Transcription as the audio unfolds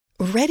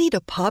Ready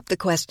to pop the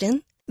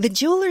question? The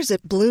jewelers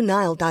at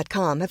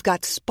BlueNile.com have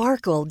got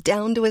sparkle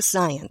down to a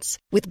science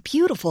with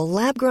beautiful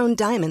lab-grown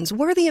diamonds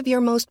worthy of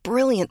your most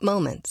brilliant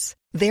moments.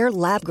 Their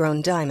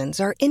lab-grown diamonds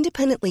are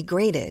independently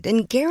graded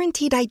and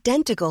guaranteed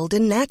identical to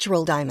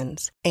natural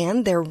diamonds,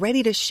 and they're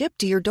ready to ship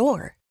to your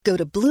door. Go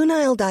to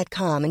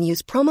BlueNile.com and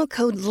use promo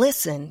code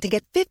LISTEN to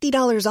get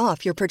 $50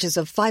 off your purchase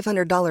of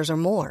 $500 or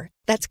more.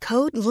 That's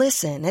code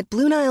LISTEN at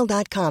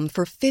BlueNile.com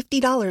for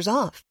 $50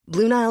 off.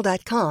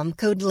 BlueNile.com,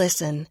 code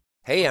LISTEN.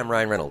 Hey, I'm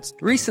Ryan Reynolds.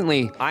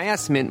 Recently, I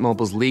asked Mint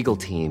Mobile's legal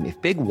team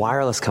if big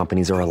wireless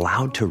companies are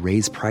allowed to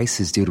raise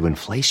prices due to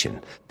inflation.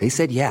 They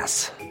said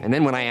yes. And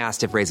then when I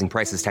asked if raising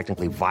prices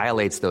technically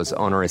violates those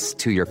onerous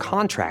two-year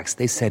contracts,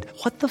 they said,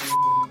 "What the f***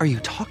 are you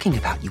talking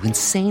about, you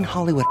insane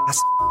Hollywood ass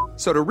f-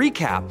 So to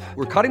recap,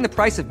 we're cutting the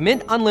price of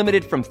Mint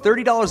Unlimited from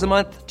 $30 a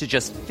month to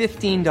just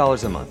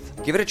 $15 a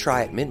month. Give it a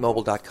try at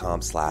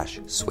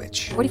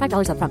mintmobile.com/switch.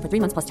 $45 up front for 3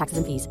 months plus taxes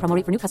and fees. Promo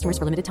rate for new customers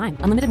for limited time.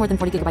 Unlimited more than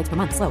 40 gigabytes per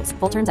month. Slows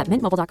full terms at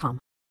mintmobile.com.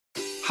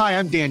 Hi,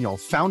 I'm Daniel,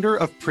 founder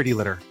of Pretty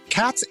Litter.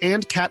 Cats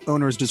and cat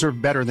owners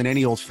deserve better than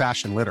any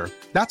old-fashioned litter.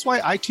 That's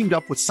why I teamed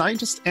up with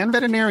scientists and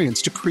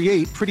veterinarians to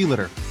create Pretty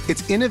Litter.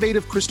 Its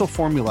innovative crystal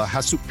formula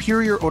has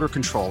superior odor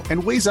control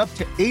and weighs up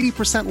to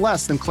 80%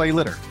 less than clay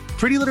litter.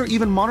 Pretty Litter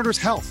even monitors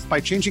health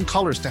by changing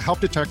colors to help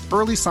detect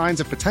early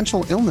signs of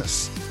potential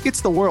illness.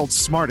 It's the world's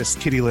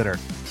smartest kitty litter.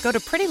 Go to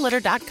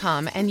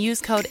prettylitter.com and use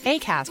code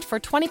ACAST for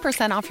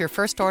 20% off your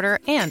first order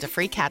and a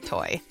free cat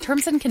toy.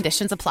 Terms and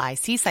conditions apply.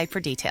 See site for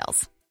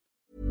details.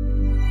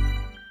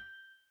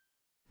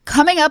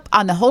 Coming up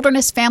on the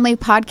Holderness Family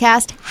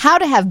Podcast, how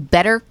to have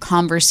better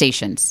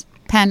conversations.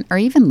 Penn, are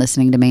you even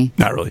listening to me?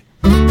 Not really.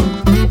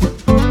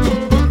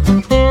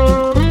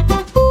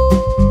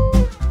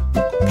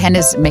 Penn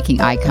is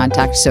making eye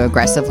contact so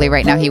aggressively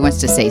right now. He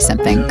wants to say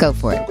something. Go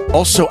for it.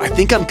 Also, I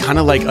think I'm kind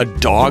of like a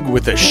dog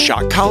with a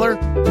shock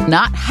collar.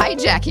 Not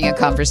hijacking a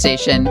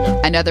conversation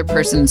another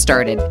person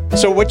started.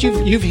 So what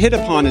you've hit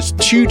upon is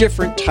two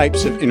different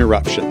types of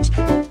interruptions.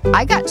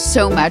 I got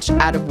so much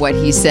out of what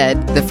he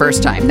said the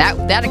first time.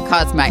 That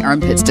caused my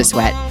armpits to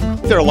sweat.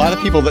 There are a lot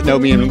of people that know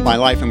me in my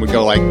life and would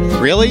go like,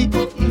 really?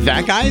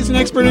 That guy is an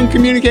expert in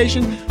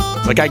communication?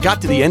 Like I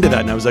got to the end of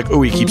that and I was like,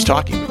 oh, he keeps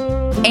talking.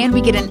 And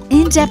we get an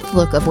in-depth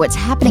look of what's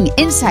happening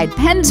inside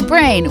Penn's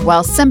brain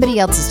while somebody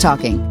else is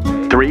talking.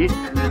 3,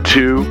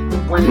 2,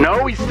 1.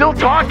 No, he's still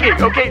talking.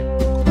 Okay.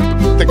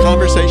 The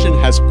conversation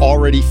has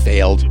already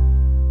failed.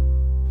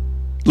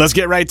 Let's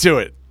get right to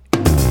it.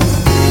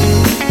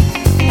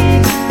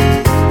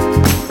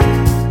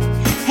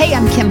 Hey,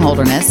 I'm Kim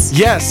Holderness.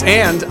 Yes,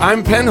 and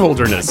I'm Penn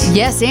Holderness.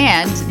 Yes,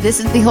 and this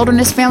is the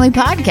Holderness Family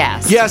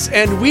Podcast. Yes,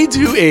 and we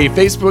do a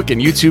Facebook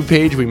and YouTube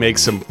page. We make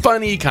some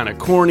funny, kind of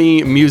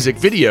corny music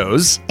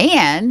videos.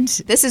 And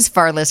this is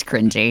far less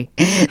cringy.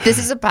 This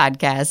is a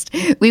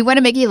podcast. We want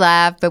to make you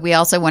laugh, but we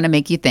also want to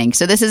make you think.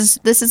 So this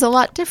is a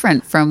lot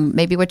different from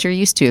maybe what you're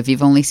used to if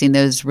you've only seen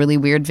those really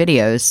weird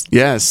videos.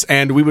 Yes,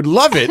 and we would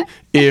love it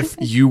if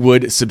you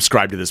would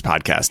subscribe to this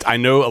podcast. I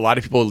know a lot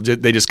of people,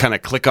 they just kind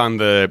of click on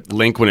the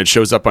link when it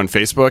shows up on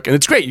Facebook, and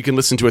it's great. You can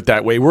listen to it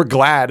that way. We're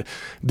glad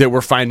that we're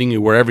finding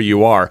you wherever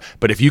you are,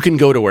 but if you can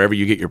go to wherever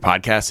you get your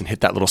podcast and hit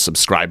that little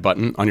subscribe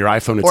button on your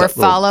iPhone. It's or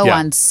follow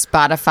on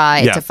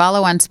Spotify. It's a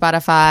follow on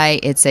Spotify.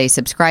 It's a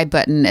subscribe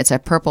button. It's a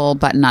purple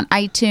button on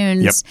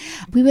iTunes. Yep.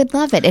 We would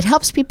love it. It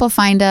helps people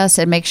find us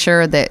and make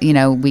sure that,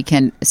 we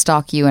can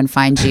stalk you and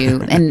find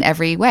you in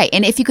every way.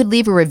 And if you could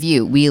leave a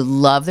review, we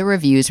love the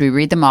reviews. We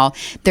read them all.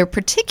 They're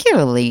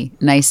particularly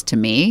nice to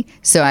me,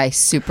 so I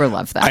super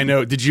love them. I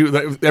know.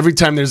 Every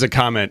time there's a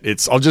comment,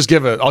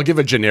 I'll give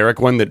a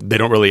generic one that they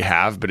don't really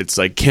have, but it's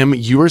like, Kim,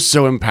 you are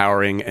so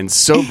empowering and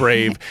so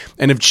brave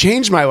and have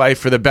changed my life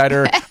for the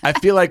better. I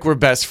feel like we're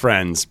best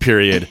friends,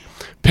 period.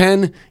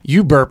 Penn,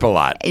 you burp a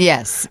lot.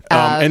 Yes.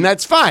 And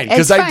that's fine,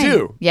 because I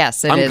do.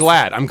 Yes, it I'm is.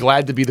 glad. I'm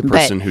glad to be the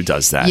person who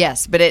does that.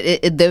 Yes, but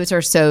those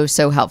are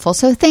so helpful.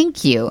 So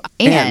thank you.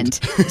 And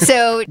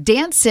so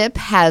Dan Sipp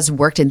has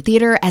worked in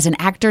theater as an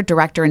actor,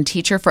 director, and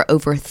teacher for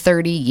over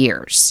 30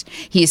 years.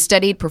 He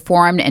studied,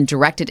 performed, and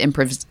directed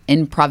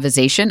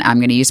improvisation, I'm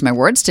going to use my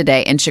words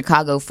today, in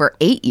Chicago for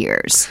 8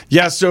 years.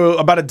 Yeah, so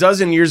about a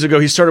dozen years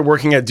ago, he started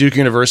working at Duke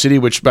University,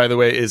 which, by the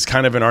way, is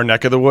kind of in our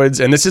neck of the woods.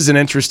 And this is an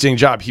interesting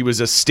job. He was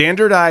a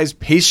standardized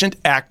patient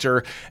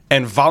actor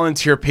and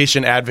volunteer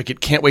patient advocate.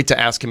 Can't wait to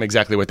ask him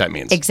exactly what that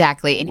means.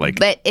 Exactly.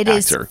 But it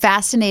is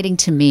fascinating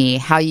to me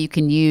how you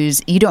can you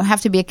don't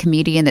have to be a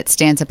comedian that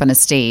stands up on a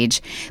stage,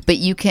 but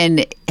you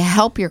can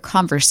help your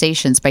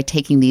conversations by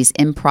taking these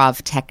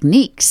improv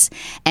techniques.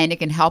 And it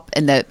can help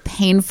in the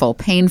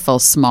painful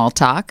small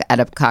talk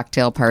at a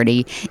cocktail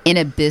party, in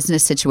a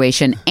business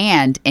situation,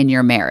 and in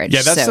your marriage.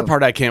 Yeah, that's the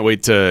part I can't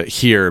wait to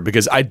hear,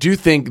 because I do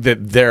think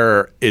that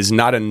there is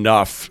not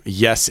enough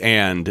yes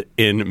and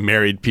in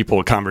married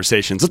people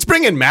conversations. Let's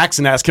bring in Max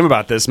and ask him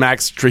about this.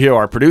 Max Trujillo,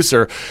 our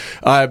producer.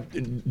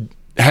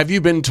 Have you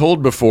been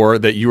told before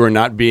that you are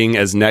not being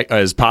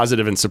as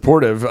positive and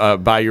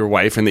supportive by your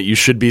wife, and that you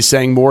should be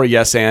saying more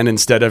yes and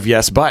instead of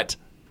yes but?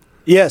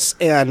 Yes,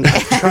 and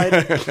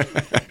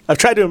I've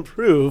tried to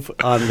improve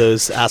on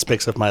those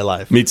aspects of my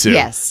life. Me too.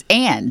 Yes,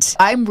 and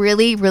I'm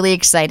really, really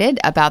excited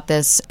about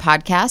this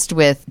podcast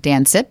with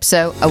Dan Sipp,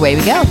 so away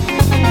we go.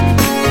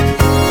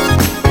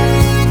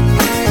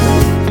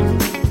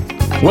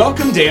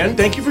 Welcome, Dan.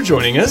 Thank you for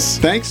joining us.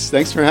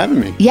 Thanks for having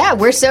me. Yeah,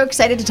 we're so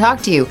excited to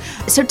talk to you.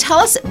 So tell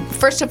us,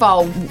 first of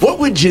all, what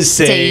would you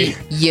say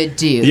you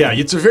do? Yeah,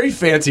 it's a very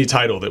fancy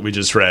title that we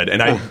just read,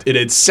 and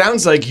it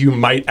sounds like you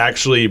might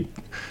actually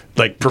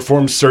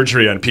perform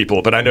surgery on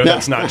people, but I know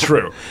that's not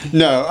true.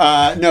 No,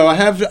 I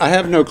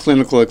have no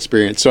clinical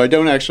experience, so I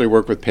don't actually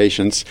work with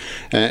patients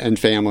and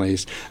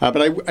families.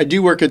 But I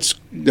do work at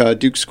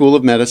Duke School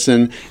of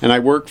Medicine, and I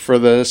work for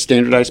the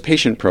Standardized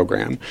Patient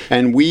Program.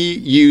 And we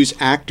use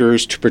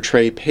actors to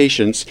portray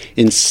patients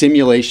in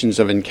simulations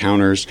of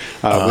encounters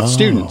with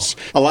students.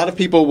 A lot of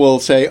people will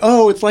say,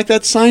 "Oh, it's like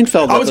that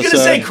Seinfeld episode." I was going to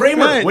say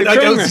Kramer. Right,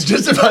 I was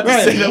just about to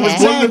say that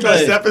was one of the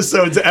best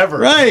episodes ever.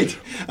 Right.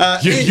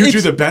 You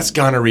do the best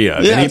gonorrhea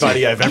of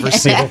anybody I've ever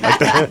seen.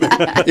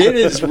 It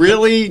is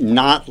really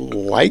not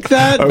like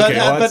that. Okay,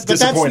 that's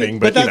disappointing.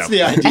 But that's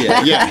the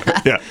idea.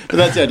 Yeah. But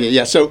that's the idea.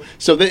 Yeah. So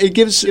it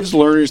gives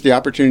learners the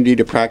opportunity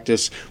to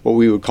practice what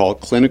we would call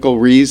clinical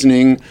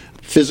reasoning,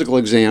 physical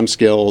exam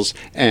skills,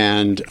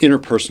 and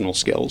interpersonal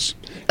skills.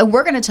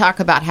 We're going to talk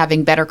about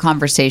having better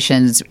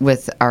conversations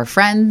with our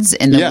friends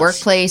in the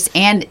workplace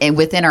and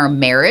within our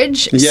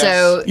marriage. Yes.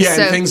 So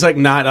and things like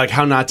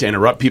how not to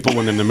interrupt people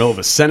when they're in the middle of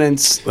a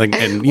sentence.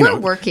 And we're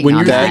working when on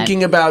you're that.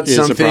 thinking about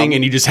something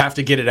and you just have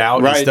to get it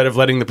out instead of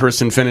letting the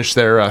person finish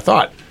their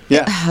thought.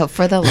 Yeah. Oh,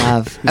 for the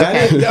love.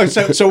 Okay.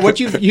 So what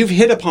you've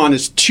hit upon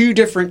is two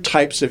different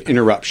types of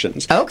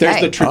interruptions. Okay.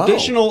 There's the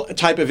traditional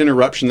type of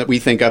interruption that we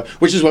think of,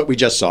 which is what we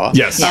just saw.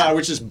 Yes.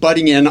 Which is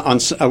butting in on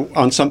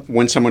some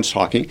when someone's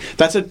talking.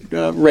 That's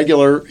a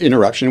regular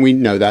interruption. We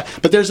know that.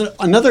 But there's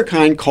another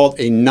kind called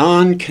a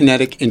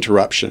non-kinetic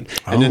interruption.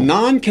 And a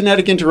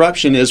non-kinetic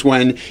interruption is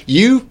when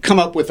you come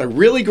up with a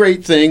really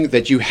great thing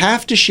that you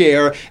have to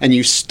share, and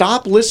you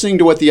stop listening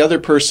to what the other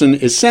person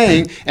is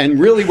saying, and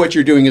really what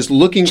you're doing is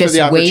looking for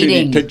the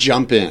opportunity to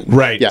jump in.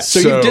 Right. Yeah. So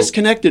you've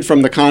disconnected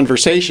from the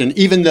conversation,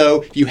 even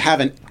though you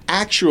haven't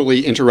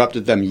actually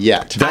interrupted them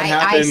yet. That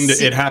happened.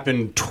 It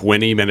happened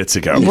 20 minutes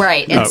ago.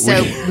 Right. And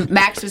so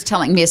Max was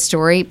telling me a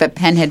story, but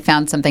Penn had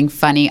found something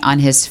funny on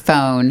his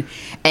phone,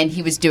 and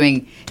he was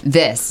doing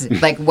this,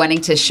 wanting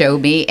to show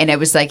me, and it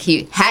was like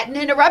he hadn't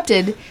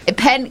interrupted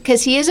Penn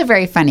because he is a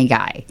very funny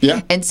guy.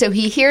 Yeah. And so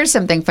he hears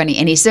something funny,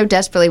 and he so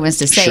desperately wants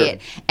to say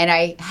it. And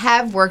I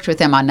have worked with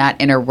him on not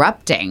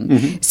interrupting.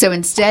 Mm-hmm. So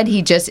instead,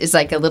 he just is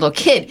like a little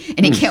kid,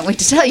 and he can't wait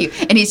to tell you,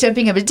 and he's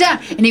jumping up and down,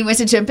 and he wants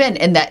to jump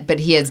in, but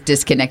he has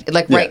disconnected.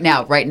 Right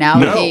now,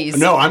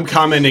 No, I'm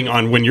commenting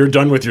on when you're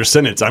done with your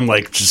sentence. I'm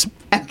just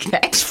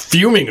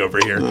fuming over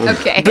here.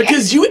 Okay.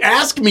 Because you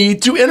ask me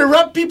to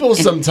interrupt people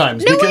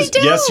sometimes. No, because I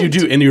don't. Yes, you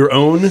do. In your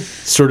own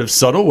sort of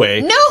subtle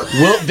way.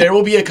 No. There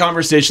will be a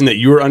conversation that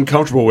you are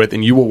uncomfortable with,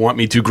 and you will want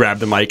me to grab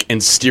the mic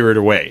and steer it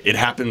away. It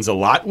happens a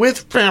lot with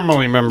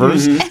family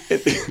members.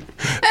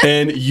 Mm-hmm.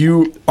 And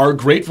you are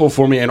grateful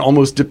for me and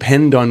almost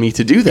depend on me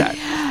to do that.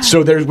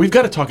 So we've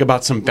got to talk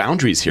about some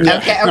boundaries here.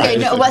 Okay.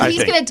 No, well,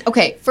 he's going to...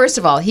 Okay, first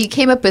of all, he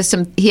came up with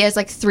some... He has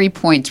 3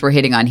 points we're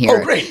hitting on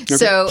here. Oh, great.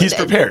 So he's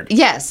prepared.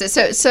 Yes.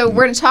 So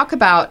we're going to talk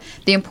about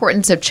the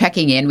importance of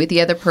checking in with the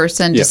other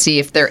person to see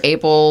if they're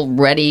able,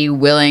 ready,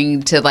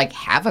 willing to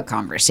have a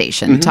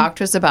conversation. Mm-hmm. Talk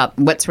to us about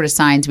what sort of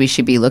signs we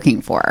should be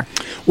looking for.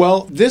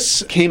 Well,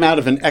 this came out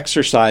of an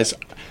exercise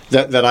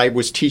that I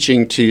was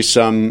teaching to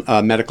some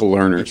medical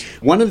learners.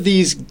 One of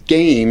these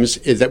games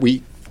is that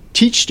we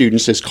teach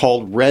students is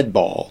called Red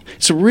Ball.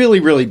 It's a really,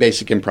 really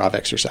basic improv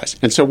exercise.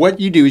 And so what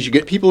you do is you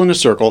get people in a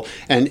circle,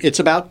 and it's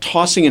about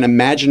tossing an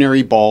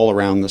imaginary ball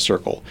around the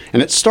circle.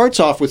 And it starts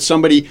off with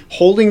somebody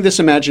holding this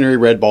imaginary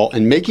red ball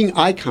and making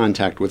eye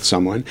contact with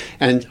someone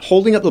and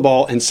holding up the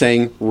ball and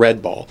saying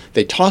red ball.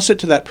 They toss it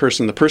to that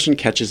person. The person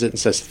catches it and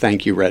says,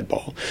 "Thank you, red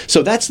ball."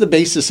 So that's the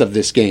basis of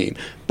this game.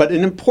 But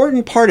an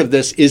important part of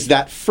this is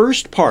that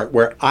first part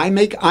where I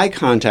make eye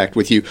contact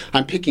with you.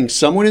 I'm picking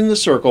someone in the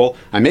circle.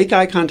 I make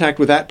eye contact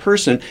with that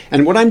person,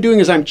 and what I'm doing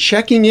is I'm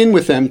checking in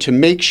with them to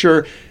make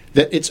sure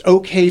that it's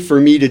okay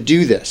for me to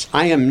do this.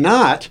 I am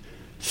not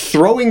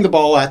throwing the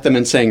ball at them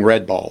and saying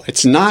red ball.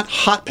 It's not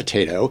hot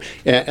potato,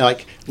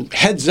 like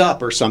heads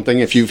up or something.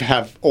 If you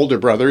have older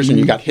brothers and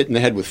you got hit in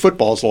the head with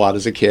footballs a lot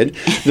as a kid,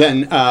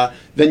 then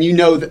you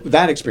know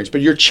that experience.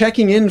 But you're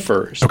checking in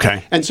first.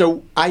 Okay. And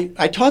so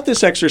I taught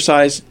this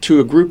exercise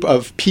to a group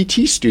of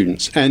PT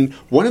students, and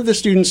one of the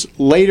students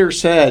later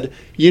said,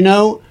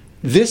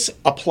 this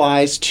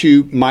applies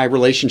to my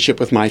relationship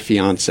with my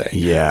fiance.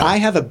 Yeah. I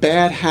have a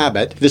bad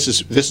habit. This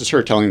is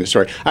her telling the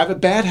story. I have a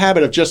bad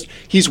habit of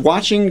he's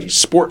watching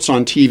sports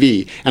on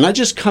TV, and I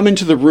just come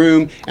into the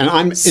room, and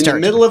I'm in the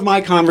middle of my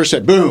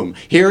conversation. Boom,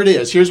 here it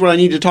is. Here's what I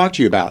need to talk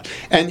to you about.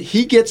 And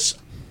he gets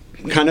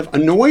kind of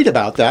annoyed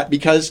about that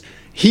because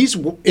he's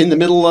in the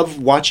middle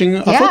of watching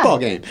a football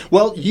game.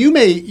 Well, you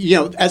may,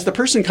 as the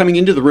person coming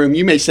into the room,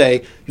 you may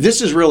say,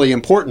 this is really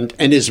important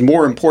and is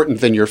more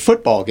important than your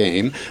football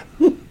game.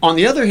 On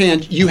the other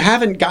hand, you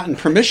haven't gotten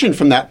permission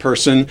from that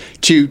person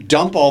to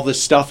dump all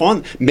this stuff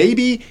on.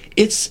 Maybe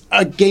it's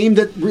a game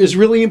that is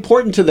really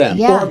important to them,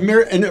 or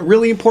a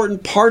really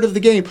important part of the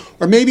game.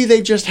 Or maybe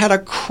they've just had a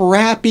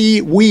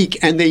crappy week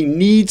and they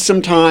need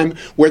some time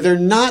where they're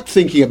not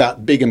thinking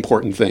about big,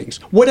 important things.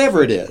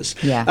 Whatever it is.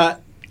 Yeah.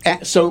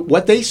 So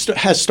what they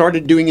has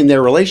started doing in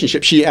their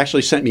relationship, she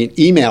actually sent me an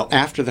email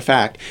after the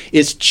fact,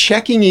 is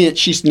checking in.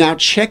 She's now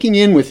checking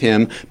in with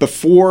him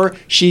before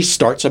she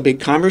starts a big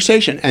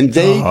conversation. And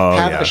they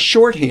have a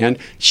shorthand.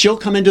 She'll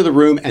come into the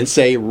room and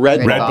say,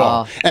 red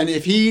ball. And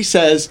if he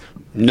says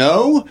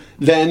no,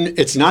 then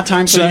it's not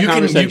time for that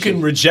conversation. You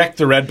can reject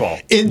the red ball.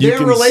 In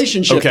their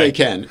relationship, they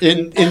can.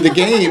 In the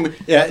game,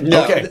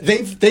 no. Okay.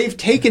 They've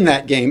taken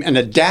that game and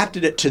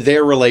adapted it to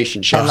their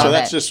relationship. So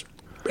that's just...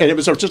 And it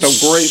was just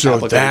a great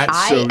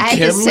application. I have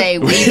to say,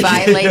 we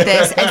violate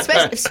this,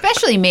 and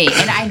especially me,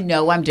 and I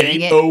know I'm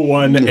doing it.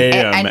 8:01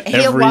 a.m. And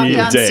he'll walk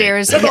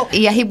downstairs.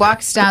 He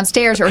walks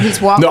downstairs, or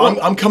he's walking. No,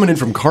 I'm coming in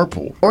from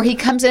carpool. Or he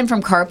comes in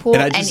from carpool,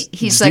 and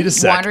he's like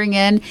wandering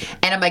in,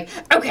 and I'm like,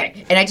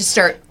 okay. And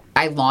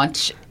I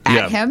launch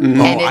at him.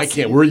 Mm-hmm. I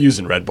can't. We're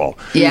using Red Ball.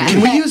 Yeah. Can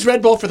we use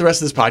Red Ball for the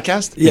rest of this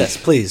podcast? Yes,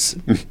 please.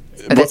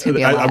 But that's gonna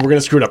be a lot. We're going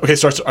to screw it up. Okay,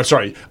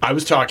 sorry. I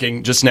was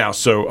talking just now,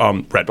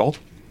 so Red Ball.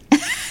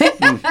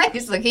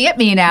 He's looking at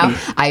me now.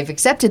 I've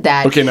accepted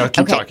that. Okay, now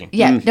keep talking.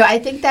 Yeah, no, I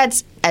think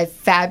that's a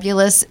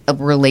fabulous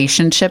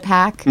relationship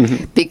hack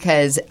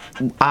because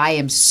I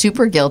am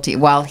super guilty.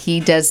 While he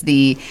does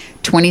the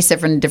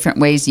 27 different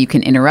ways you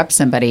can interrupt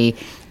somebody,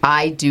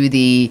 I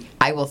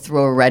will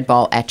throw a red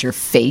ball at your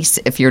face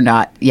if you're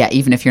not,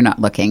 even if you're not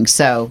looking.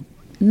 So...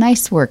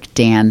 Nice work,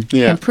 Dan.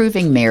 Yeah.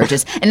 Improving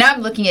marriages. And now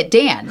I'm looking at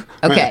Dan.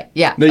 Okay,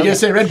 yeah. No, you gotta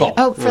say red ball.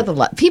 Oh, for the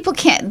love. People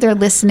can't, they're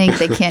listening.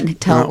 They can't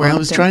tell where I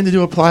was trying to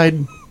do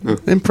applied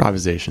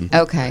improvisation.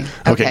 Okay,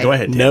 go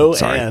ahead, Dan. No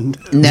Sorry. and.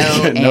 No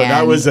and. No,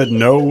 that was a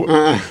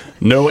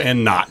no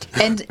and not.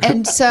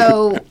 And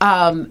so...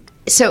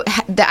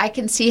 I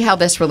can see how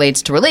this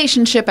relates to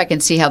relationship. I can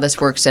see how this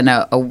works in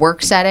a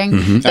work setting.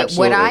 Mm-hmm. But Absolutely.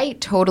 what I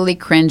totally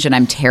cringe and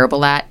I'm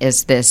terrible at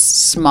is this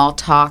small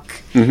talk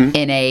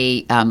in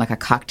a like a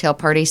cocktail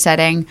party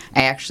setting.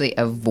 I actually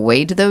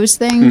avoid those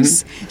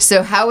things.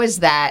 So how does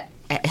that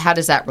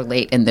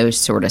relate in those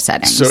sort of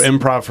settings? So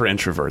improv for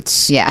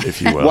introverts,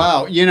 if you will.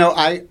 Wow.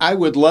 I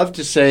would love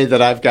to say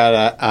that I've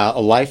got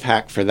a life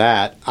hack for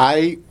that.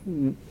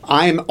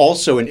 I'm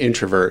also an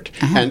introvert,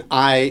 and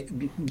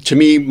to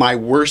me, my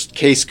worst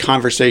case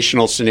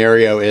conversational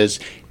scenario is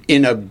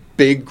in a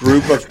big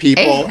group of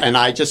people, and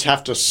I just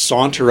have to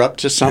saunter up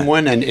to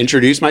someone and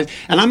introduce myself.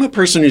 And I'm a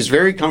person who's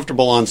very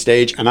comfortable on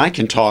stage, and I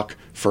can talk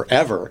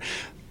forever.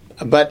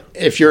 But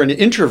if you're an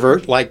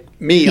introvert like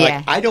me,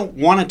 I don't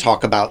want to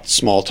talk about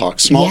small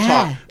talk. Small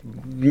talk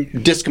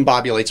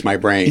discombobulates my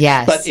brain.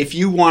 Yes. But if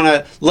you want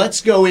to, let's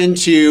go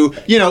into,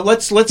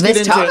 let's get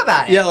into talk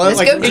about it. Yeah, let's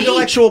like go deep.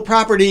 Intellectual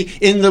property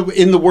in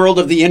the world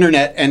of the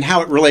internet and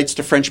how it relates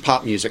to French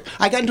pop music.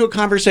 I got into a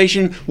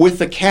conversation with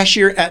the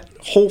cashier at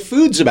Whole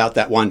Foods about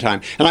that one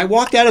time, and I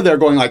walked out of there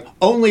going like,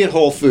 only at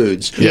Whole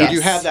Foods would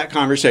you have that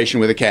conversation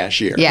with a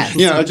cashier. Yes.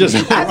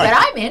 Just. But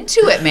I'm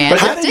into it, man. But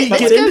how did he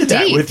get into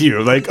that with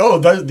you? Like,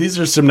 these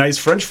are some nice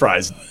French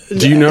fries.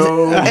 Do you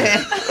know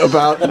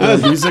about the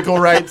musical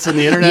rights and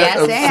the internet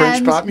of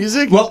French pop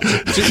music? Well,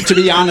 to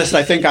be honest,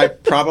 I think I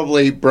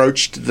probably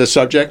broached the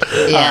subject.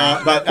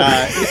 Yeah. But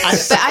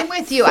I'm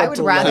with you. I would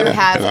rather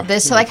have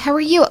this, like, how are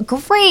you?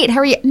 Great. How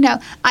are you? No,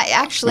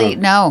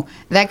 no.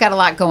 That got a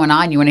lot going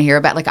on you want to hear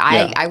about. Like,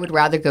 I would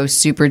rather go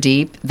super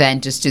deep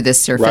than just do this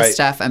surface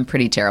stuff. I'm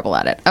pretty terrible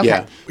at it. Okay.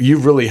 Yeah.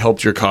 You've really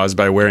helped your cause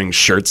by wearing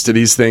shirts to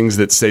these things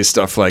that say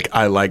stuff like,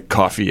 I like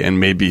coffee and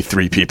maybe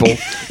 3 people.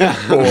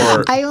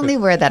 Or I only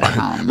wear that at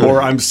home.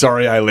 Or I'm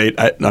sorry I'm late.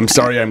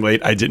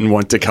 I didn't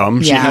want to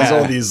come. She has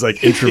all these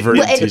like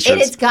introverted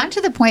t-shirts. It's gotten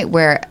to the point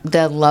where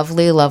the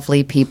lovely,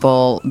 lovely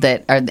people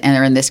that are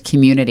in this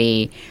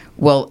community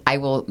I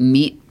will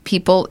meet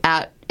people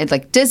at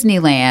like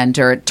Disneyland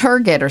or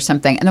Target or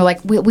something, and they're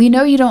like, we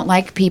know you don't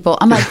like people.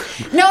 I'm like,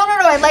 no,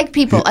 I like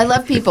people. I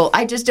love people.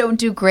 I just don't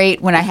do great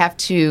when I have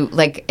to,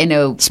 like,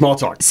 small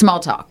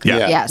talk.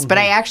 Yeah. Yes, but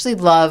I actually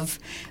love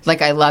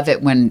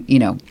it when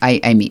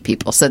I meet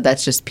people. So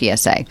that's just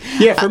PSA.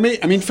 Yeah, for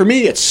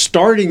me, it's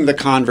starting the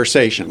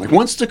conversation. Like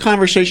once the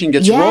conversation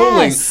gets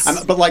rolling,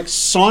 but like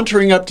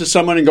sauntering up to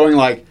someone and going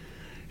like,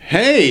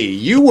 hey,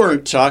 you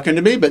weren't talking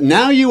to me, but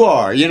now you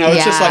are.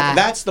 It's just like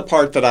that's the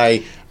part that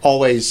I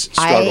always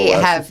struggle with.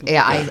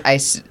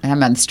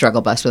 I'm on the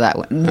struggle bus with that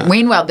one.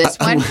 Meanwhile, this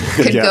one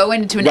could go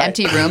into an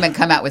empty room and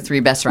come out with 3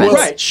 best friends.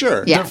 Right,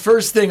 sure. Yeah. The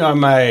first thing on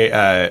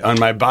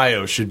my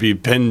bio should be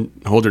Penn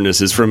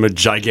Holderness is from a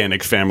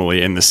gigantic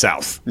family in the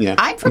South. Yeah.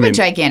 I'm from a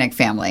gigantic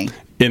family.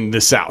 In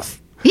the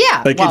South.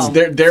 Yeah, Like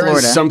there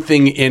is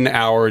something in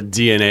our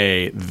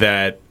DNA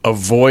that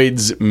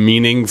avoids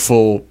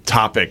meaningful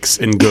topics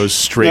and goes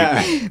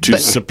straight to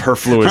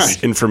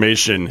superfluous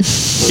information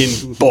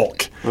in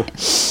bulk,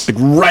 like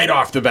right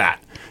off the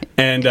bat.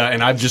 And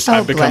I've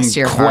become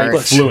quite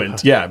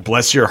fluent. Yeah,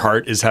 bless your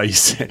heart is how you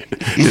say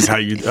is how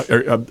you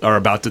are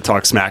about to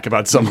talk smack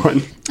about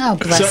someone. Oh,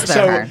 bless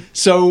their heart.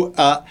 So,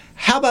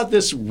 how about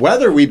this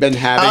weather we've been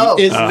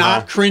having is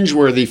not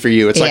cringeworthy for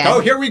you? It's like, oh,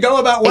 here we go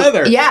about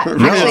weather.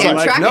 Actually,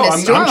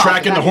 I'm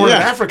tracking the Horn of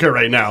Africa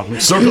right now. I'm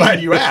so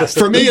glad you asked.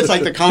 For me, it's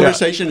like the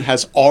conversation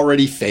has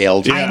already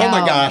failed. Oh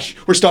my gosh,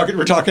 we're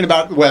talking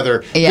about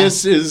weather.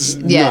 This is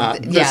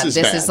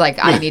this is like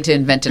I need to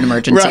invent an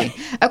emergency.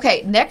 Right.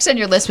 Okay, next on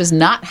your list was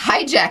not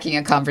hijacking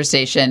a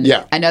conversation.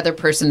 Another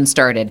person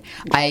started.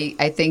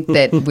 I think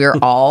that we're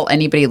all,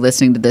 anybody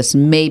listening to this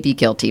may be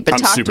guilty. But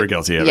I'm super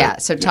guilty of it. Yeah,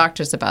 so talk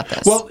to us about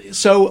this. Well,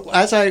 so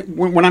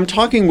when I'm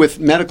talking with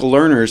medical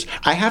learners,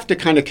 I have to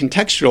kind of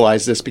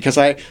contextualize this because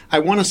I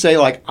want to say,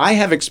 like, I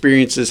have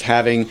experiences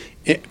having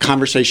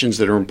conversations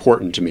that are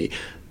important to me.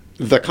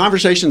 The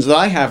conversations that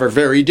I have are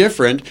very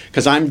different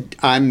because I'm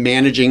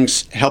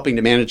helping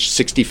to manage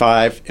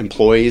 65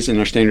 employees in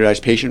our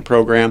standardized patient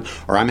program,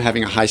 or I'm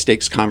having a high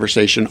stakes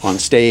conversation on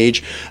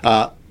stage.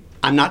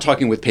 I'm not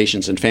talking with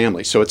patients and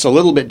families, so it's a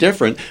little bit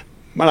different.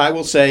 But I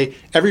will say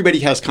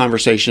everybody has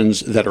conversations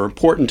that are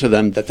important to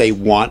them that they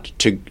want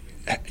to,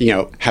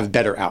 have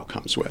better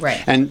outcomes with.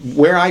 Right. And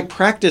where I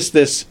practice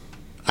this,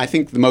 I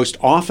think the most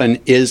often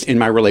is in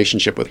my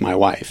relationship with my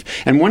wife.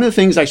 And one of the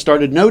things I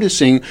started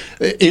noticing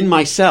in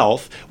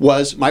myself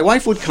was my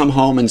wife would come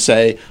home and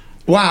say,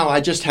 wow,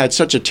 I just had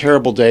such a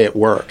terrible day at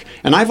work.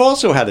 And I've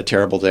also had a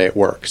terrible day at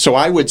work. So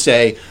I would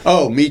say,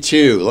 oh, me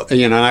too.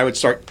 And I would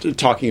start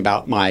talking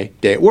about my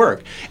day at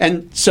work.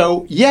 And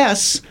so,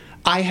 yes,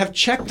 I have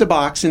checked the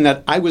box in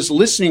that I was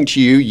listening to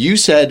you. You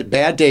said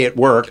bad day at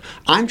work.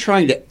 I'm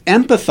trying to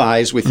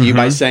empathize with you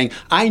by saying,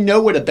 I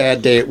know what a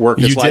bad day at work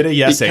is like. You did a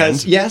yes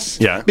because, and. Yes.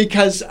 Yeah.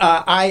 Because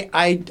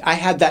I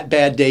had that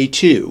bad day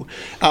too.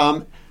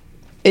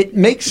 It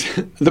makes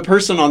the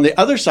person on the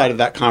other side of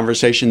that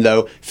conversation,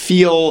 though,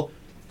 feel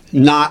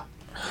not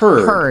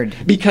heard.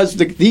 Because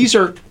these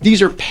are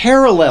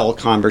parallel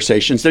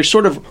conversations. They're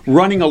sort of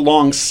running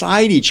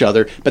alongside each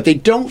other, but they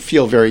don't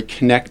feel very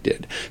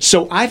connected.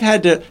 So I've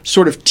had to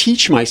sort of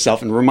teach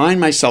myself and remind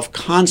myself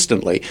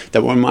constantly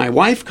that when my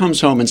wife comes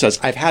home and says,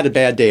 I've had a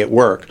bad day at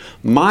work,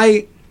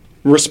 my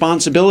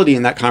responsibility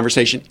in that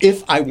conversation,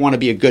 if I want to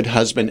be a good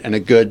husband and a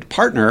good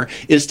partner,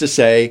 is to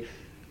say,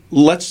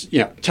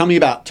 tell me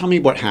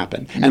what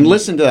happened, and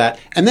listen to that.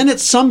 And then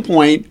at some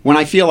point, when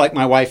I feel like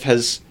my wife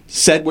has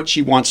said what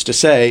she wants to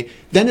say,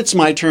 then it's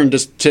my turn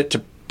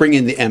to bring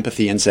in the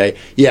empathy and say,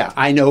 yeah,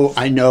 I know,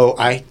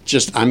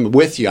 I'm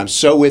with you. I'm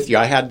so with you.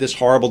 I had this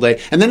horrible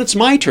day. And then it's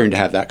my turn to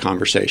have that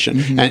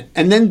conversation.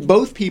 And then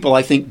both people,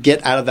 I think,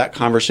 get out of that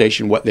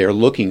conversation what they're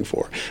looking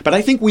for. But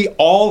I think we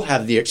all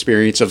have the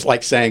experience of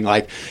saying,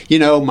 my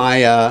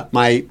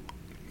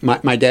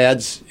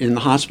dad's in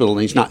the hospital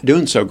and he's not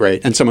doing so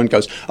great. And someone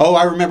goes, oh,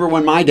 I remember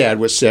when my dad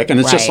was sick. And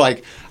it's just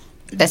like,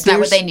 that's not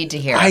what they need to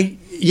hear.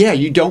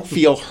 You don't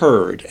feel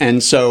heard.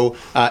 And so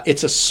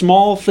it's a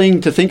small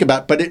thing to think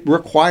about, but it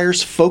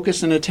requires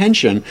focus and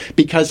attention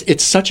because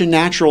it's such a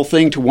natural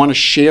thing to want to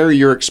share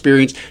your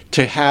experience,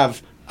 to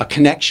have a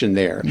connection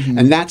there.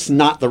 And that's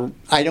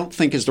I don't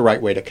think is the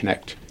right way to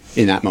connect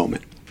in that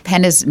moment.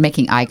 Penn is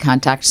making eye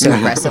contact so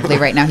aggressively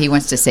right now. He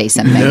wants to say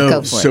something.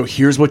 Go for it. So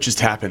here's what just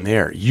happened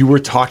there. You were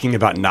talking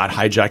about not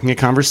hijacking a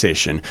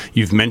conversation.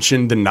 You've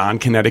mentioned the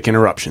non-kinetic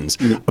interruptions.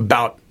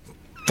 About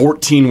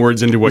 14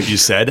 words into what you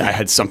said, I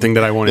had something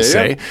that I want to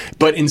say.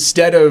 But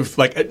instead of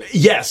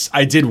yes,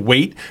 I did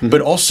wait,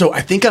 but also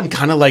I think I'm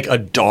kind of like a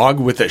dog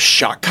with a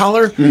shock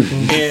collar,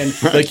 and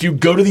you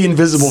go to the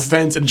invisible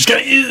fence and just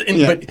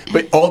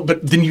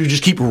but then you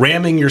just keep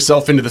ramming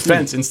yourself into the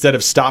fence instead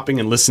of stopping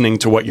and listening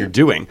to what you're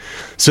doing.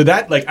 So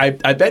that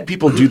I bet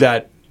people do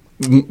that.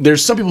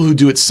 There's some people who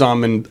do it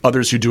some, and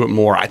others who do it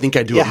more. I think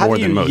I do it more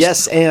than most.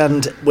 Yes,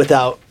 and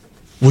without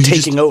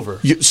taking over.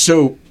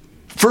 So.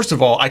 First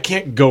of all, I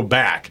can't go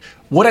back.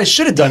 What I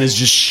should have done is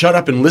just shut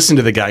up and listen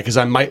to the guy because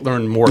I might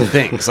learn more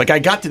things. I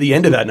got to the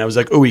end of that and I was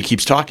like, oh, he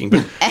keeps talking.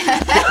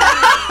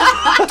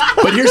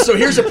 But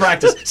here's a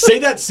practice. Say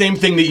that same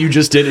thing that you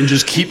just did and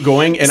just keep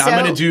going. And I'm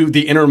going to do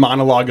the inner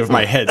monologue of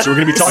my head. So we're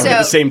going to be talking at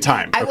the same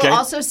time. I will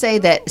also say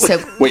that,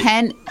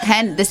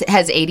 Penn this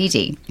has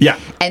ADD. Yeah.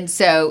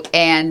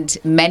 And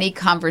many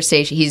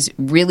conversations, he's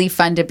really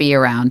fun to be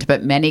around,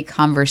 but many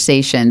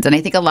conversations, and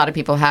I think a lot of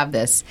people have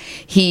this,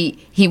 he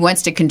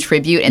wants to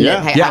contribute, and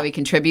how he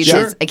contributes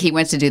is he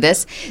wants to do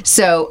this.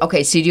 So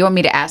do you want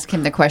me to ask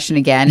him the question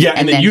again? Yeah,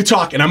 and then you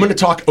talk, and I'm going to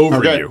talk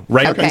over you,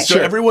 right? Okay. And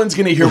so everyone's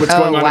going to hear what's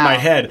going on in my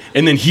head.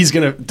 and then he's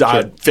going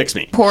to fix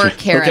me. Poor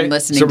Karen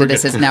listening to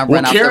this is now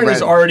run off the road. Karen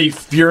is already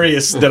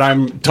furious that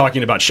I'm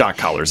talking about shock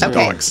collars and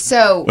dogs.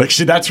 So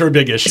that's her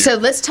big issue. So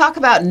let's talk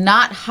about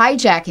not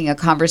hijacking a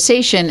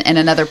conversation in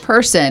another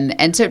person,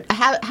 and so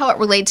how it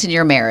relates in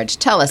your marriage.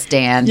 Tell us,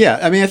 Dan. Yeah,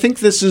 I mean, I think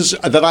this is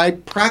that I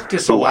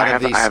practice a lot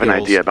of these skills. I have an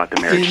idea about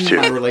the marriage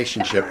in my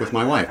relationship with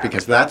my wife,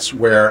 because that's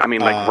where I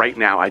mean, like right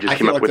now, I just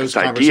came up with this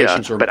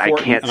idea, but I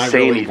can't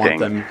say anything. Want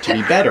them to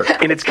be better.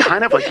 And it's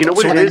kind of like, you know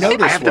what it is?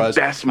 I have the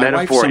best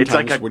metaphor. It's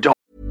like a dog.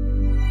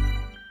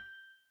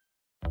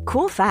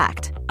 Cool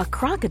fact, a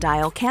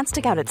crocodile can't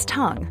stick out its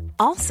tongue.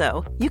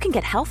 Also, you can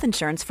get health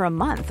insurance for a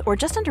month or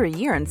just under a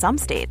year in some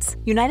states.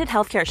 United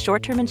Healthcare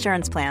short-term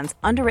insurance plans,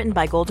 underwritten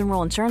by Golden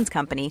Rule Insurance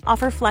Company,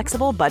 offer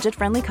flexible,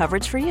 budget-friendly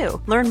coverage for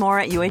you. Learn more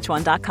at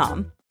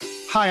UH1.com.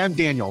 Hi, I'm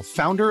Daniel,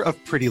 founder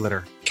of Pretty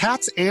Litter.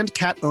 Cats and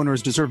cat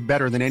owners deserve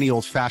better than any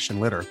old-fashioned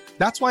litter.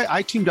 That's why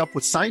I teamed up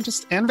with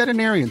scientists and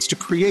veterinarians to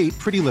create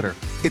Pretty Litter.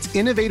 Its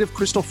innovative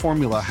crystal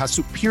formula has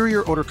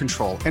superior odor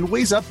control and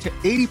weighs up to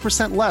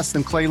 80% less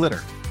than clay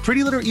litter.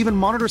 Pretty Litter even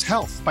monitors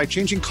health by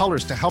changing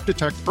colors to help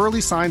detect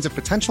early signs of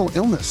potential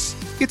illness.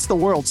 It's the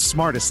world's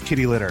smartest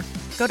kitty litter.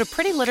 Go to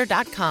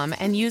prettylitter.com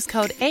and use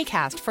code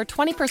ACAST for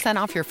 20%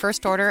 off your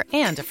first order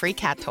and a free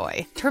cat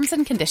toy. Terms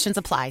and conditions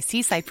apply.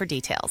 See site for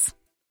details.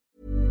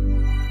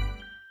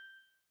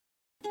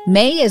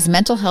 May is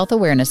Mental Health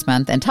Awareness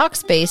Month, and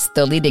Talkspace,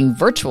 the leading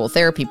virtual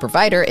therapy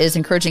provider, is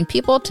encouraging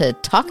people to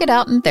talk it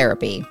out in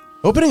therapy.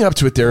 Opening up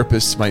to a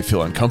therapist might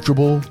feel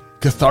uncomfortable,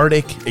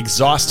 cathartic,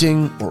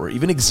 exhausting, or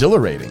even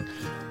exhilarating.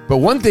 But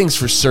one thing's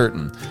for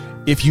certain,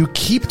 if you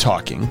keep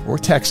talking or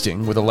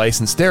texting with a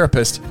licensed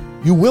therapist,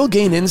 you will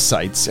gain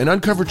insights and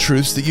uncover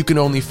truths that you can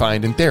only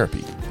find in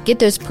therapy. Get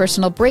those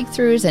personal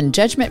breakthroughs and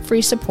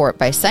judgment-free support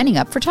by signing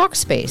up for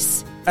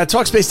Talkspace. At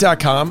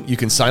Talkspace.com, you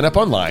can sign up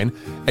online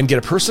and get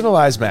a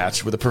personalized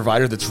match with a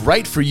provider that's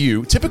right for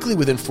you, typically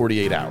within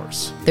 48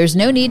 hours. There's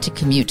no need to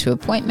commute to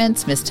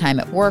appointments, miss time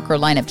at work, or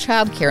line up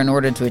childcare in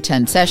order to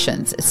attend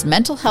sessions. It's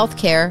mental health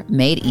care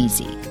made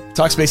easy.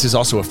 Talkspace is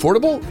also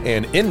affordable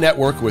and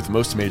in-network with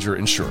most major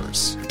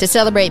insurers. To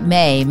celebrate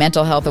May,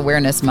 Mental Health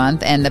Awareness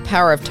Month, and the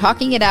power of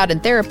talking it out in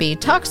therapy,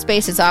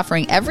 Talkspace is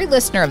offering every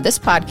listener of this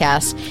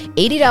podcast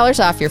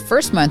 $80 off your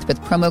first month with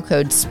promo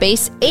code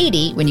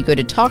SPACE80 when you go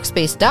to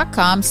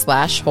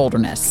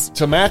Talkspace.com/Holderness.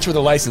 To match with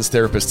a licensed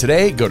therapist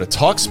today, go to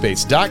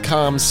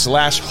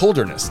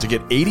Talkspace.com/Holderness to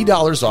get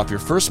 $80 off your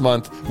first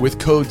month with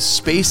code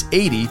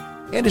SPACE80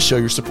 and to show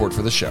your support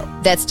for the show.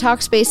 That's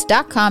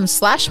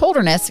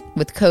Talkspace.com/Holderness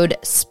with code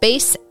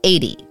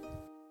SPACE80.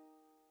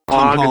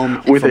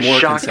 Home with a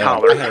shock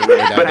collar,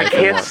 but I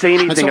can't say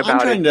anything about it. I'm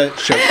trying to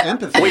show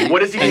empathy. Wait,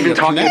 what is he even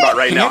talking about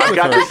right now? I've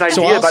got this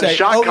idea about a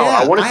shock collar.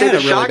 I want to say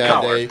the shock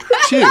collar.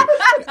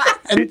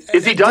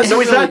 Is he done? No,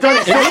 he's not done.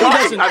 He's still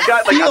talking.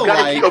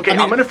 Okay,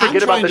 I'm going to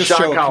forget about the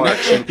shock collar.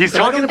 He's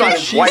talking about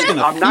his wife.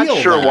 I'm not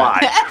sure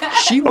why.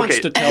 She wants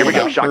to tell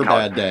about her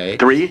bad day.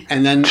 3,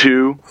 and then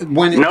 2.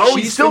 No,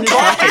 he's still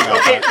talking.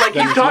 Okay, like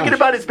he's talking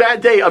about his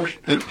bad day.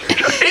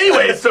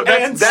 Anyway, so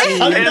that's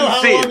I don't know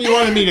how long you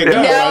wanted me to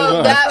go.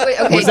 No,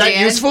 okay, was that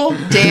Dan, useful?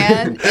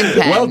 Dan and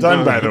Penn. Well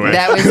done, by the way.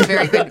 That was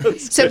very good.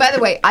 So, by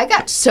the way, I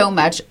got so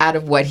much out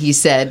of what he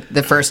said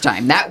the first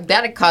time. That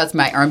had caused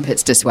my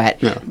armpits to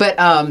sweat. No. But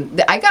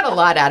I got a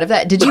lot out of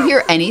that. Did you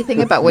hear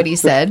anything about what he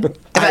said?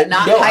 About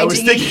I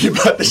was thinking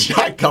about the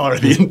shock collar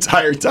the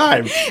entire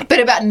time. But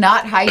about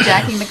not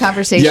hijacking the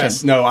conversation.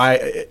 Yes. No,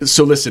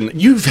 so listen,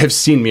 you have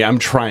seen me. I'm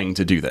trying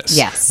to do this.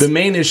 Yes. The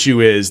main issue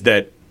is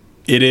that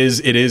it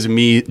is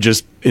me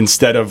just,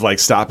 instead of like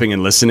stopping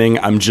and listening,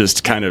 I'm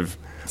just kind of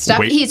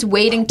he's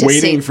waiting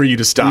for you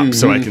to stop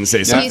so I can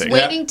say something. He's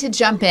waiting to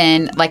jump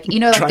in, like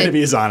trying to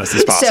be as honest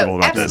as possible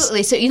about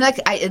absolutely. So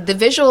the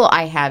visual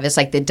I have is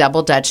like the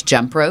double Dutch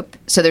jump rope.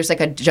 So there's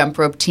like a jump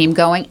rope team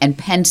going, and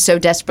Penn so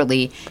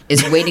desperately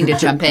is waiting to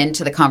jump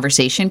into the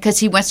conversation because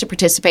he wants to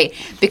participate.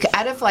 Because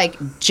out of like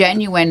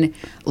genuine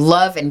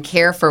love and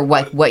care for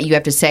what you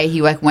have to say,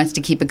 he wants to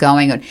keep it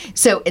going.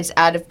 So it's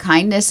out of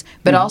kindness,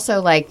 but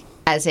also like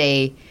as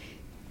a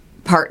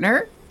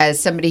partner. As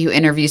somebody who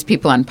interviews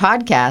people on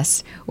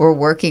podcasts, we're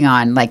working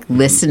on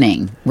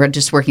listening. We're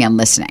just working on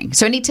listening.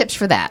 So any tips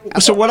for that?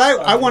 Okay. So what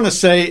I want to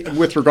say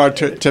with regard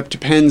to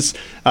Penn's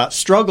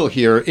struggle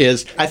here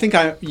is I think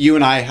you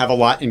and I have a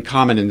lot in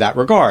common in that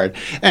regard.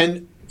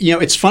 And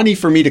it's funny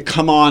for me to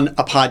come on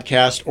a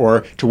podcast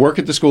or to work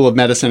at the School of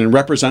Medicine and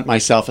represent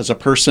myself as a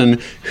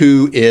person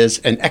who is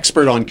an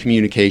expert on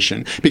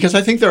communication. Because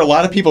I think there are a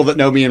lot of people that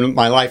know me in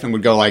my life and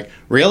would go like,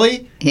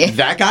 really? Yeah.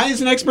 That guy is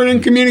an expert in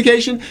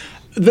communication?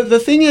 The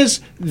thing is,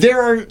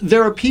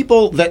 there are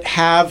people that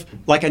have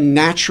like a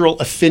natural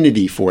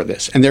affinity for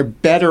this, and they're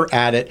better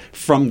at it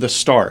from the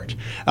start.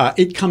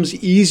 It comes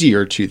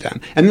easier to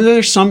them. And then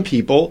there's some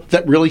people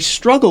that really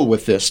struggle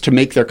with this to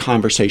make their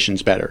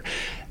conversations better.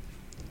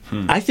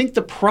 I think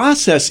the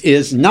process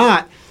is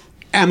not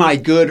am I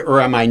good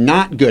or am I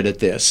not good at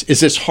this? Is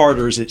this hard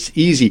or is it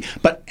easy?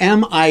 But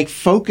am I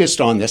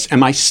focused on this?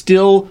 Am I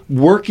still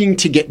working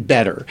to get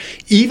better?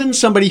 Even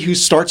somebody who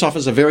starts off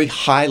as a very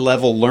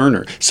high-level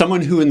learner,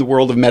 someone who in the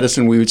world of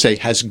medicine we would say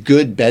has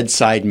good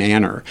bedside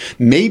manner,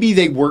 maybe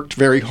they worked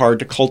very hard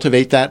to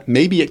cultivate that.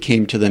 Maybe it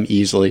came to them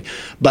easily.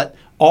 But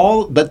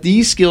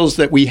these skills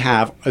that we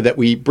have, that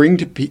we bring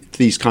to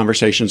these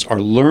conversations, are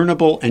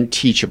learnable and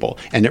teachable,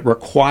 and it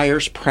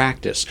requires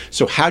practice.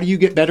 So how do you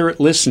get better at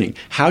listening?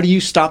 How do you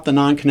stop the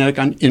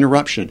non-kinetic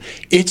interruption?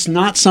 It's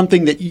not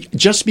something that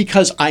just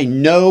because I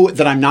know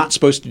that I'm not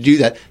supposed to do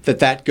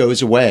that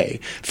goes away.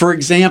 For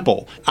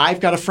example, I've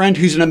got a friend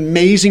who's an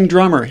amazing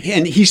drummer,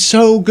 and he's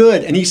so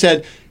good, and he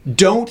said,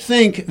 don't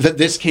think that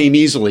this came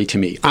easily to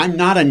me. I'm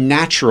not a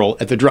natural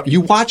at the drum.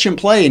 You watch him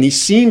play and he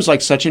seems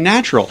like such a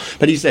natural.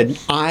 But he said,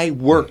 I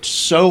worked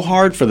so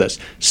hard for this.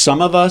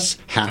 Some of us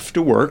have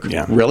to work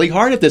really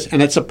hard at this.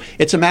 And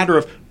it's a matter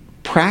of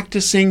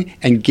practicing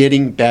and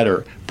getting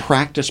better.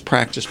 Practice,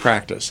 practice,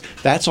 practice.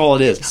 That's all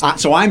it is.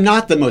 So I'm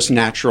not the most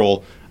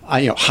natural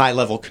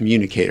high-level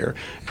communicator.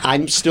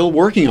 I'm still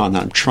working on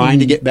that. I'm trying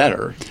to get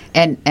better.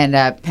 And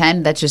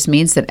Penn, that just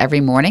means that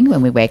every morning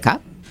when we wake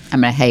up, I'm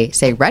going to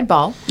say red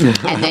ball,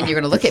 and then you're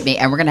going to look at me,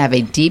 and we're going to have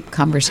a deep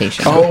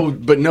conversation. Oh,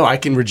 but no, I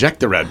can reject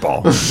the red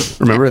ball.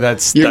 Remember,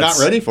 you're not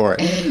ready for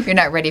it. You're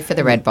not ready for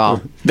the red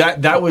ball.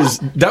 That was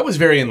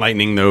very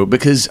enlightening, though,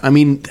 because I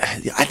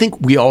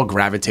think we all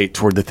gravitate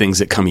toward the things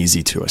that come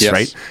easy to us,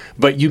 right?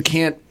 But you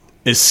can't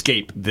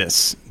escape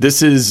this.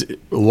 This is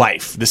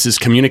life. This is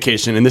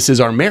communication, and this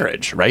is our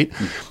marriage, right?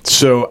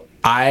 So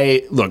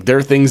there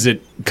are things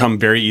that come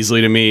very easily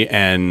to me,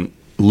 and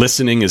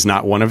listening is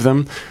not one of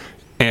them.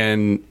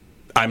 And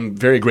I'm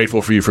very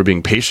grateful for you for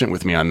being patient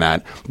with me on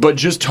that. But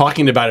just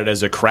talking about it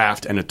as a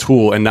craft and a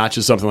tool, and not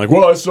just something like,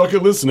 well, I suck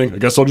at listening, I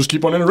guess I'll just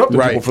keep on interrupting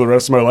people for the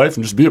rest of my life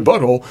and just be a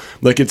butthole.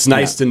 Like, it's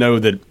nice to know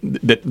that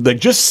like,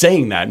 just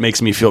saying that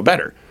makes me feel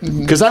better.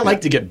 Because I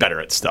like to get better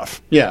at stuff.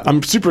 Yeah.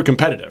 I'm super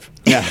competitive.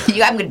 Yeah.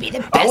 I'm going to be the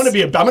best. I'm going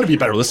to be a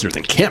better listener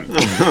than Kim.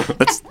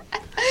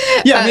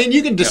 Yeah,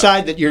 you can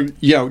decide that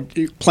you're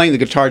playing the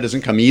guitar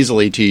doesn't come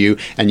easily to you,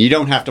 and you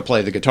don't have to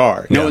play the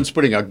guitar. No one's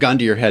putting a gun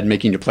to your head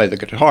making you play the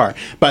guitar.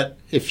 But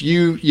if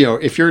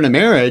if you're in a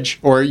marriage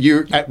or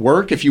you're at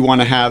work, if you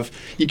want to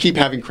you keep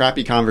having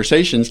crappy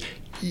conversations,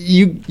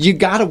 you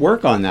got to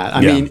work on that.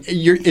 I mean,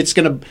 it's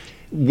going to.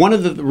 One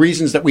of the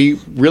reasons that we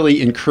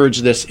really encourage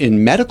this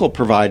in medical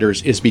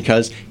providers is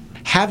because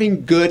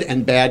having good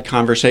and bad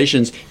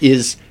conversations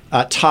is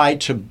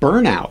tied to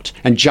burnout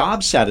and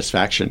job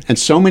satisfaction. And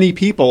so many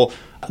people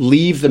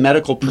leave the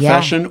medical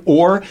profession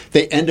or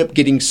they end up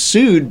getting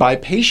sued by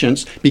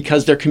patients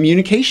because their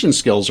communication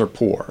skills are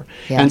poor.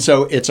 And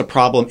so it's a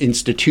problem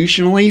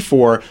institutionally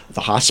for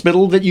the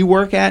hospital that you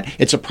work at.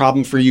 It's a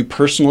problem for you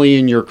personally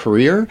in your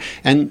career.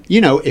 And,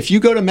 if you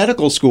go to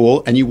medical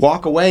school and you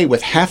walk away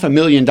with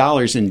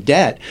 $500,000 in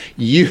debt,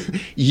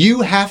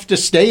 you have to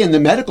stay in the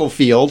medical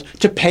field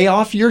to pay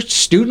off your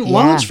student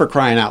loans, for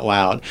crying out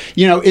loud.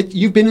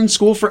 You've been in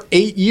school for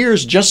 8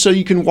 years just so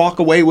you can walk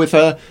away with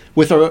a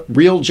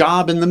real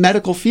job in the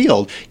medical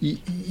field.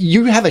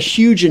 You have a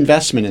huge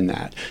investment in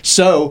that.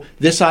 So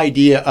this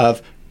idea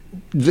of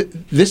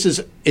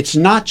it's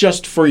not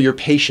just for your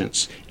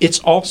patients. It's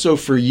also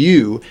for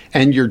you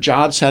and your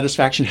job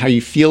satisfaction, how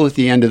you feel at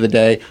the end of the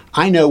day.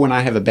 I know when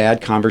I have a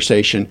bad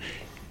conversation,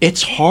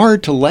 it's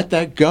hard to let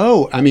that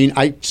go. I mean,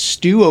 I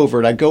stew over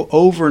it. I go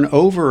over and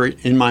over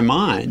it in my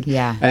mind.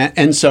 Yeah.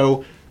 And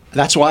so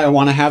that's why I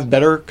want to have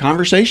better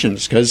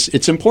conversations, because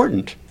it's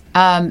important.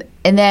 And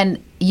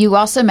then you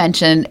also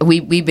mentioned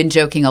we've been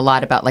joking a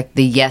lot about like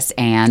the yes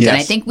and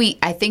I think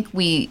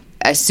we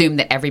assume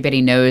that everybody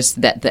knows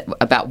that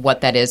about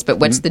what that is. But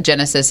what's the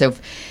genesis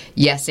of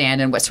yes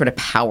and what sort of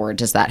power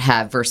does that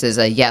have versus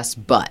a yes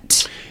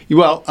but?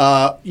 Well,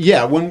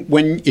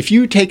 if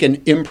you take an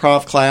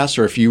improv class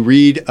or if you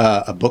read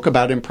a book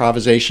about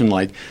improvisation,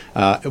 like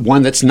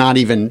one that's not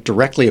even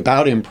directly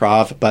about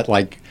improv, but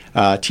like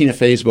Tina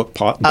Fey's book,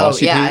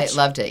 Bossy Pants. I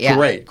loved it. Yeah.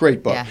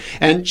 Great book. Yeah.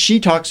 And she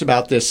talks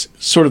about this,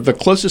 sort of the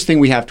closest thing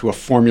we have to a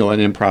formula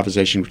in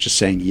improvisation, which is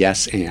saying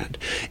yes and.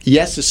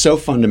 Yes is so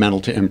fundamental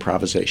to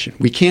improvisation.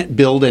 We can't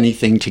build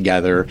anything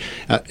together.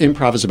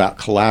 Improv is about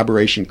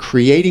collaboration,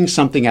 creating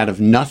something out of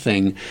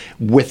nothing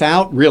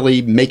without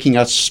really making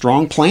a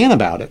strong plan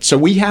about it. So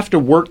we have to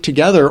work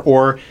together,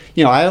 or,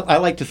 I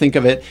like to think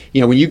of it,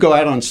 when you go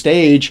out on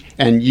stage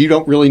and you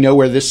don't really know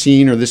where this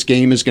scene or this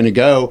game is going to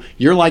go,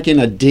 you're like in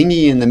a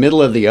dinghy in the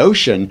middle of the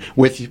ocean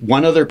with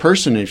one other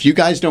person. And if you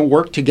guys don't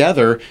work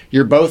together,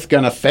 you're both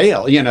going to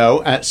fail,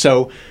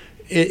 So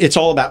it's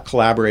all about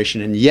collaboration.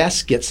 And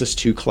yes gets us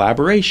to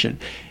collaboration.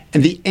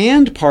 And the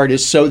and part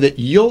is so that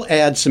you'll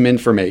add some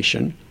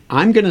information,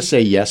 I'm going to say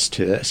yes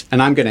to this,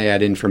 and I'm going to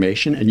add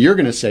information, and you're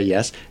going to say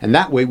yes, and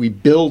that way we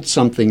build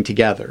something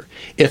together.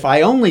 If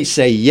I only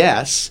say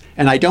yes,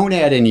 and I don't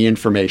add any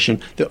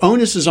information, the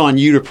onus is on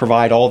you to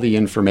provide all the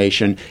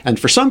information. And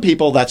for some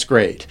people, that's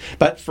great.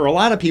 But for a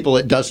lot of people,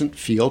 it doesn't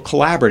feel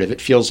collaborative. It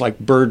feels like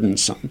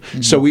burdensome.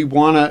 Mm-hmm. So we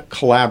want to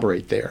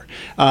collaborate there.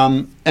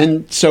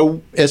 And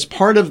so as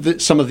part of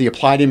some of the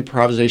applied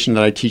improvisation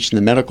that I teach in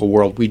the medical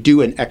world, we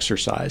do an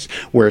exercise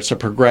where it's a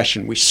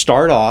progression. We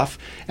start off,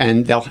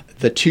 and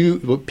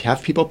we'll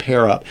have people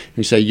pair up. And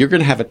we say, you're going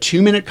to have a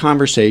 2-minute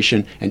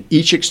conversation, and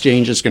each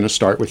exchange is going to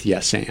start with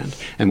yes and.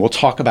 And we'll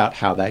talk about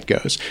how that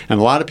goes. And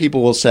a lot of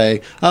people will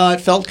say,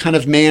 it felt kind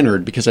of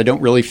mannered because I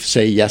don't really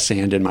say yes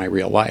and in my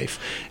real life.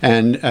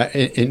 And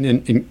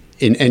in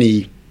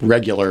any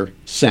regular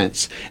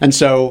sense. And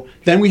so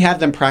then we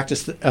have them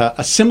practice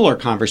a similar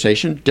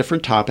conversation,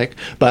 different topic,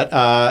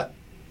 but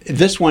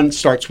this one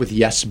starts with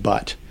yes,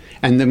 but.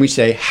 And then we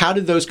say, how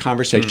did those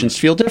conversations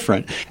feel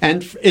different?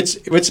 And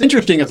what's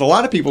interesting is a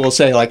lot of people will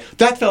say, like,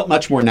 that felt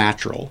much more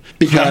natural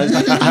because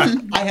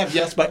I have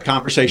yes, but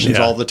conversations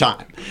all the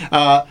time.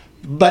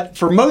 But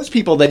for most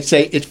people, they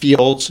say it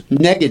feels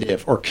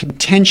negative or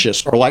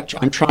contentious or like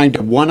I'm trying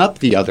to one-up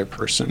the other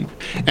person.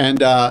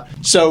 And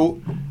so...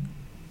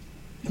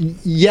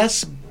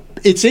 yes,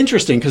 it's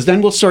interesting because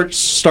then we'll start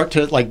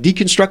to like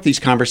deconstruct these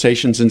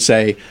conversations and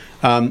say,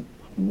 well,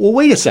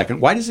 wait a second.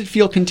 Why does it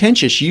feel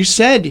contentious? You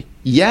said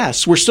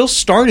yes. We're still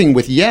starting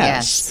with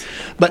yes.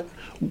 But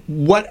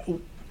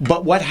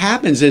what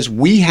happens is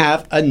we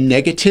have a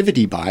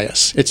negativity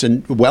bias. It's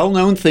a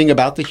well-known thing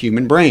about the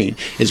human brain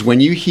is when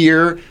you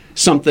hear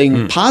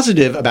something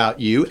positive about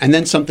you and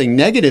then something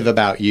negative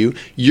about you,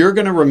 you're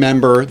going to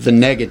remember the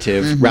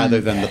negative rather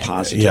than the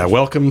positive. Yeah,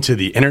 welcome to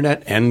the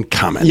internet and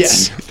comments.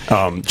 Yes.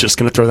 Just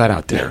going to throw that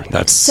out there.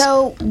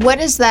 So what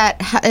is that,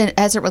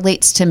 as it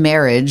relates to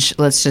marriage,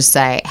 let's just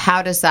say,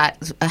 how does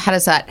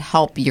that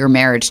help your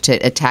marriage to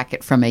attack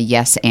it from a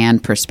yes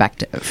and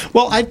perspective?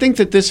 Well, I think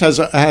that this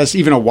has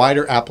even a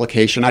wider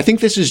application. I think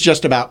this is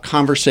just about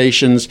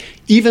conversations,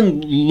 even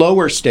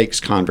lower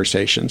stakes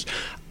conversations.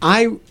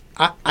 I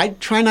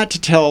try not to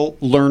tell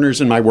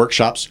learners in my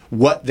workshops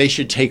what they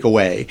should take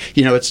away.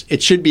 You know,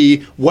 it should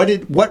be what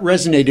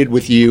resonated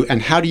with you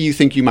and how do you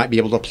think you might be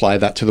able to apply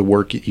that to the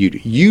work you do.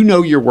 You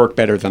know your work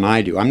better than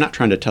I do. I'm not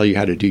trying to tell you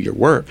how to do your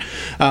work.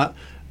 But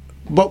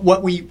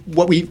what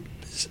we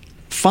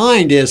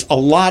find is a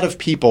lot of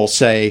people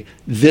say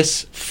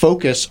this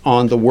focus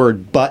on the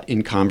word but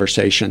in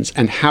conversations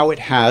and how it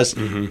has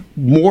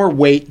more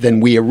weight than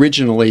we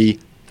originally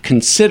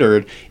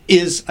considered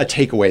is a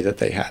takeaway that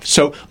they have.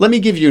 So let me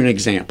give you an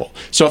example.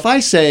 So if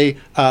I say,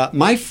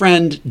 my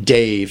friend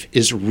Dave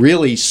is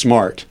really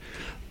smart,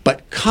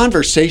 but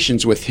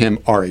conversations with him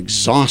are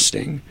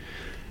exhausting,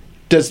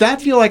 does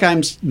that feel like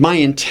my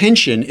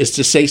intention is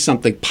to say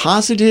something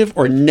positive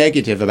or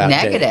negative about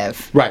Dave?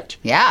 Negative. Right.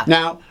 Yeah.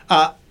 Now,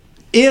 now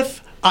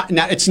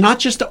it's not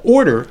just an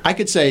order. I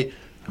could say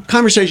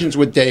conversations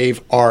with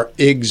Dave are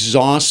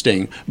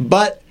exhausting,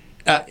 but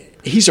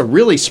he's a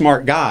really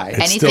smart guy.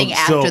 Anything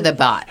after the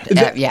but.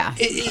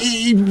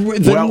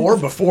 Or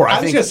before.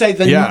 I was going to say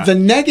the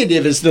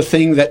negative is the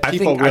thing that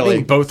people really... I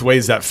think both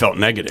ways that felt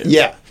negative.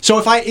 Yeah. So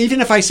if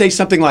I say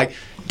something like,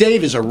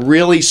 Dave is a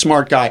really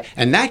smart guy,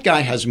 and that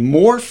guy has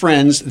more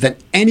friends than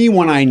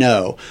anyone I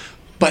know,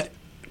 but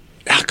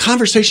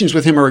conversations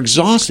with him are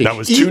exhausting. That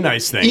was two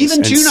nice things.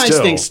 Even two nice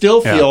things still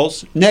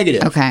feels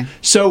negative. Okay.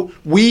 So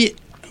we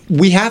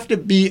have to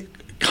be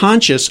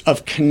conscious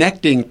of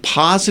connecting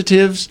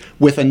positives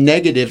with a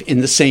negative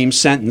in the same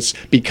sentence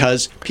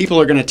because people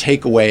are going to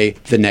take away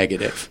the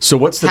negative. So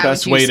what's the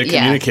best way to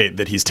communicate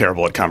that he's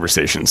terrible at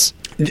conversations?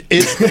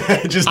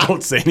 Just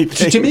don't say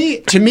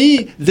anything. To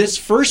me, this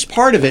first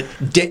part of it,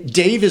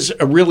 Dave is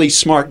a really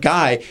smart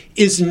guy,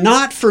 is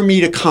not for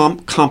me to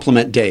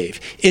compliment Dave.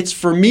 It's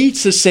for me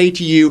to say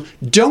to you,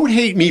 don't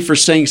hate me for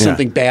saying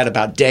something bad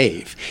about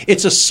Dave.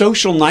 It's a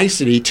social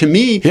nicety. To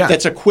me,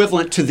 that's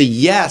equivalent to the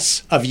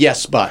yes of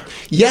yes, but.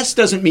 Yes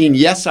doesn't mean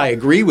yes, I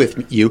agree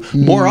with you.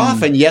 More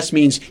often, yes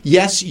means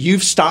yes,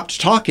 you've stopped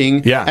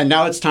talking, and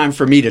now it's time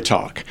for me to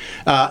talk.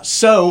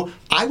 So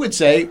I would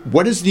say,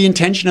 what is the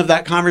intention of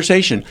that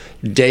conversation?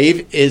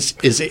 Dave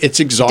it's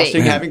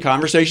exhausting having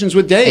conversations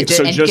with Dave.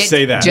 So just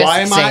say that.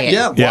 Why am I?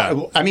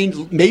 Yeah. I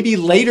mean, maybe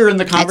later in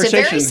the conversation.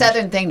 It's a very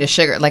Southern thing to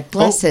sugar. Like,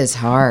 bless his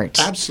heart.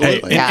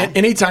 Absolutely.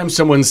 Anytime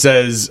someone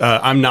says,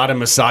 I'm not a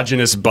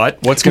misogynist, but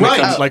what's going to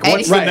come? Like,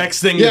 what's the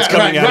next thing that's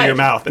coming out of your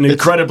mouth? An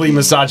incredibly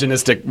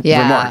misogynistic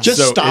remark.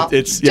 Just stop.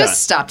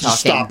 Just stop talking.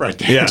 Just stop right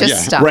there. Yeah.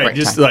 Just stop right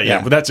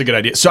there. But that's a good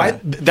idea. So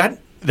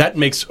that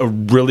makes a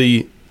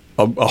really...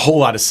 a whole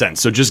lot of sense.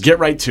 So just get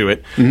right to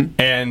it.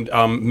 And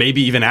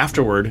maybe even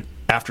afterward,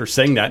 after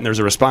saying that and there's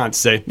a response,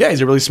 say, yeah,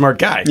 he's a really smart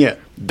guy. Yeah.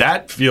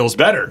 That feels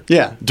better.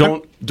 Yeah.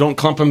 Don't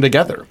clump them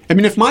together. I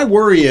mean, if my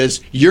worry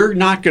is you're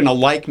not going to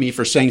like me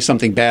for saying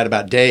something bad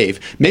about Dave,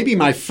 maybe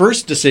my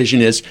first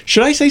decision is,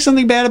 should I say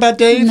something bad about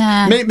Dave?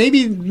 Nah.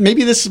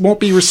 Maybe this won't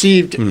be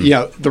received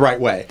the right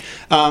way.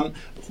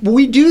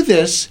 we do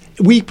this,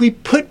 we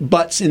put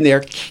buts in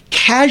there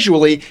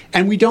casually,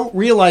 and we don't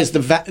realize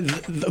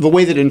the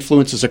way that it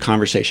influences a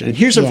conversation. And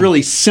here's a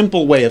really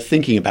simple way of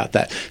thinking about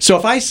that. So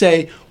if I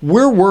say,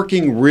 we're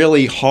working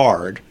really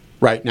hard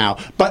right now,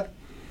 but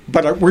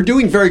we're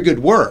doing very good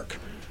work,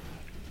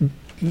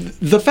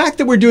 the fact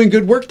that we're doing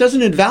good work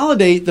doesn't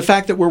invalidate the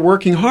fact that we're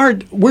working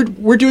hard.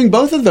 We're doing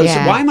both of those.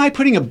 Yeah. So why am I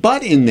putting a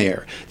but in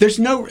there? There's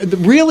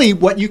really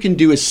what you can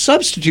do is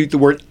substitute the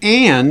word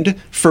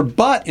and for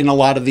but in a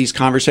lot of these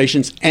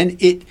conversations,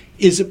 and it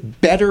is a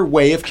better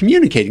way of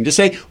communicating. To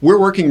say we're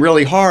working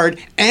really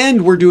hard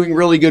and we're doing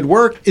really good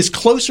work is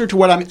closer to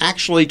what I'm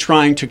actually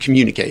trying to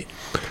communicate.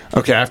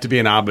 Okay, I have to be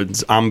an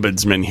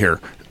ombudsman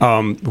here.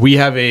 We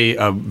have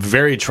a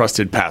very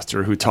trusted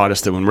pastor who taught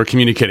us that when we're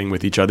communicating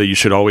with each other, you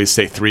should always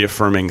say 3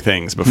 affirming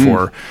things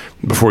before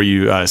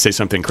you say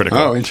something critical.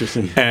 Oh,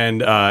 interesting.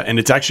 And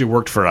it's actually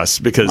worked for us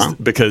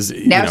because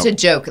now it's a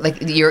joke.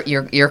 Like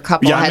your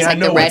couple has like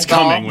the red ball.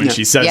 Coming when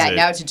she says it. Yeah,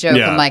 now it's a joke.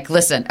 Yeah. I'm like,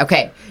 listen,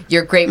 okay,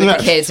 you're great with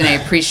the kids, and I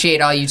appreciate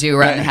all you do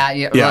around the house.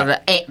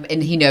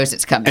 And he knows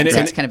it's coming.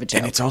 So it's kind of a joke.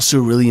 And it's also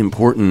really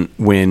important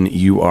when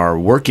you are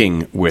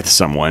working with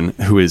someone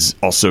who is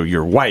also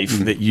your wife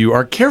that you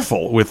are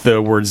careful with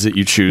the words that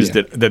you choose,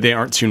 that they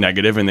aren't too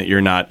negative, and that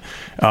you're not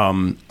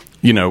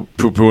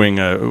poo-pooing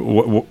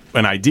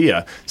an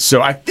idea.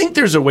 So I think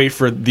there's a way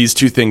for these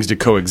two things to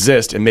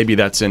coexist, and maybe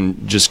that's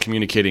in just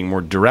communicating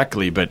more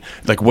directly. But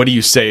like, what do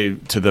you say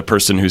to the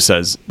person who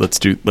says, let's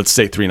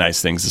say 3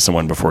 nice things to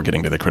someone before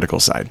getting to the critical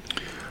side?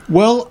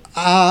 Well,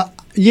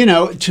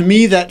 to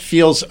me that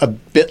feels a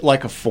bit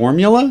like a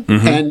formula.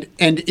 Mm-hmm.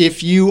 And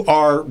if you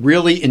are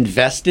really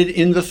invested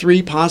in the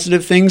 3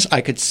 positive things,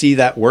 I could see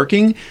that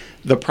working.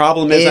 The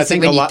problem is I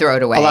think a lot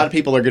of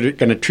people are going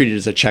to treat it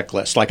as a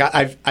checklist. Like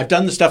I've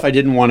done the stuff I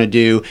didn't want to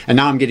do, and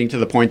now I'm getting to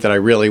the point that I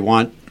really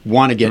want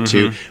to get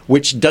to,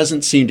 which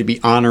doesn't seem to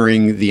be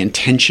honoring the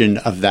intention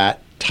of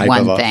that type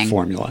of a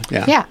formula.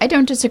 Yeah, I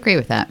don't disagree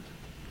with that.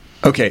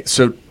 Okay,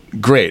 so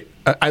great.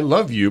 I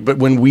love you, but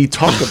when we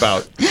talk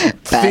about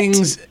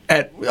things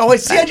I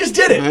just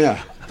did it.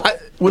 Yeah.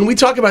 When we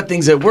talk about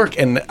things at work,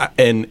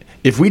 and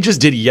if we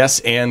just did yes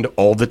and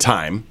all the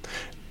time,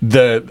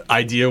 the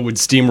idea would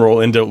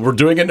steamroll into we're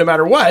doing it no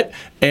matter what.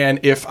 And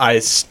if I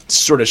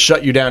sort of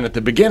shut you down at the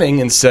beginning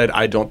and said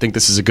I don't think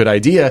this is a good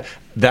idea,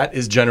 that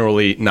is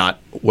generally not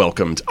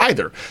welcomed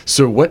either.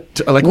 So what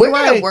do I do?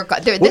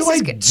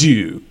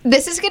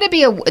 This is going to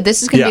be a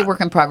work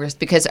in progress,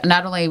 because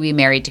not only are we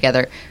married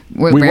together,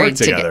 we work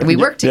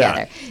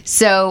together.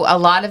 So a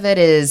lot of it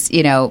is,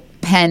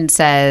 Penn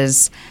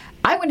says,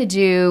 I want to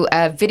do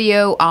a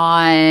video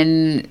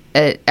on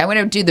I want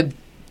to do the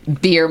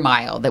beer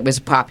mile that was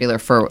popular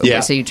for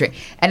so you drink.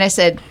 And I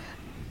said,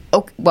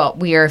 okay, well,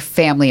 we are a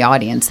family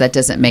audience. That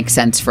doesn't make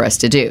sense for us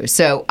to do.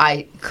 So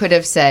I could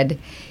have said,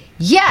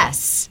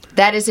 yes,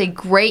 that is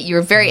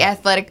you're very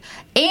athletic,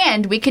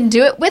 and we can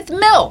do it with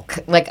milk.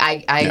 Like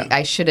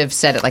I should have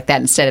said it like that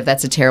instead of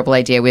that's a terrible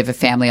idea. We have a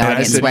family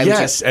audience. And I said,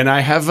 yes, and I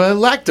have a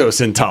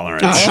lactose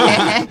intolerance.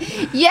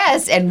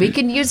 Yes, and we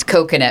can use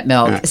coconut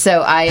milk.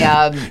 So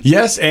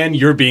yes, and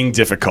you're being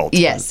difficult.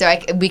 Yes, so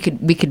we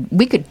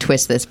could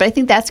twist this, but I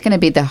think that's going to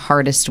be the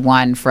hardest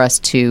one for us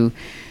to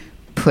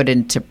put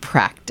into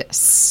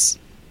practice.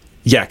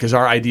 Yeah, because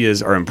our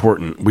ideas are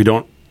important.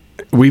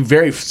 We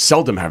very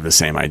seldom have the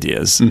same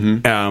ideas.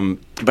 Mm-hmm.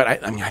 But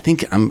I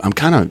think I'm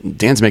kind of,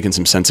 Dan's making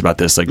some sense about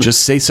this. Like,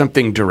 just say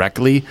something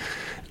directly.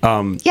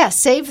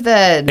 Save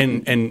the...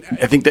 And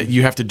I think that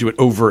you have to do it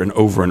over and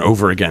over and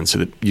over again so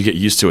that you get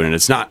used to it, and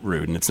it's not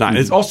rude, and it's not...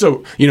 Mm-hmm. It's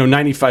also,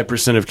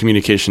 95% of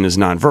communication is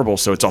nonverbal,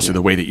 so it's also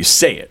the way that you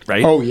say it,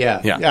 right? Oh,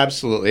 yeah.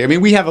 Absolutely. I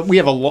mean, we have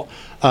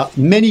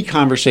many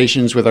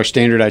conversations with our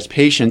standardized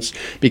patients,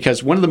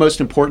 because one of the most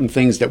important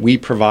things that we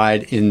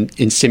provide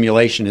in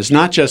simulation is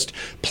not just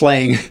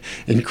playing,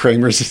 in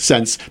Kramer's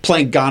sense,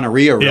 playing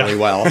gonorrhea really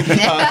well.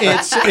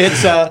 It's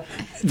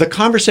the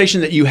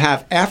conversation that you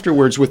have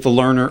afterwards with the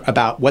learner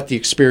about what the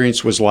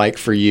experience was like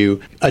for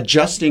you,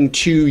 adjusting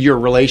to your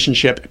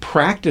relationship,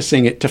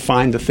 practicing it to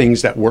find the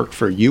things that work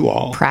for you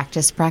all.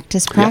 Practice.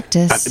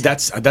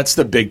 That's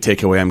the big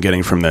takeaway I'm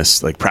getting from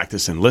this. Like,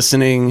 practice in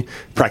listening,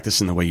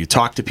 practice in the way you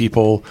talk to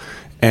people.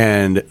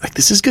 And like,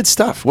 this is good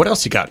stuff. What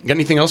else you got? Got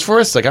anything else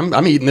for us? Like,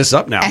 I'm eating this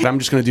up now. I'm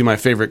just going to do my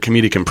favorite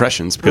comedic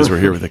impressions because we're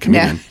here with a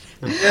comedian.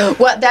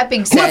 Well, that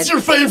being said, what's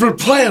your favorite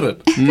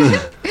planet?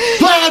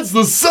 Planet's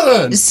the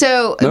sun.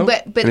 So, no?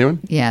 but anyone?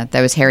 Yeah, that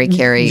was Harry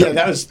Carey. Yeah,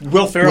 that was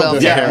Will Ferrell.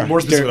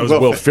 More specifically, that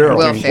was Will Ferrell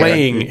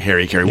playing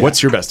Harry Carey. Yeah.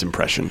 What's your best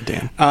impression,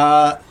 Dan?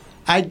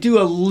 I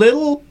do a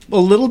little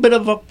bit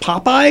of a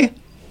Popeye.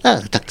 Oh,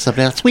 ducks are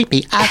real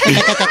sweepy.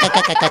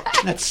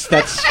 That's.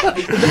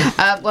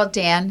 Well,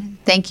 Dan,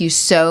 thank you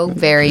so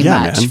very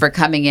much for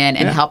coming in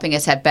and helping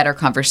us have better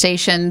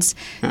conversations.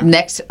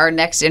 Our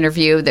next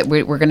interview that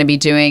we're going to be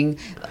doing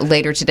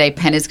later today,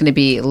 Penn is going to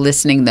be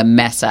listening the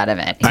mess out of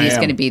it. He's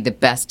going to be the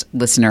best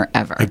listener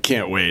ever. I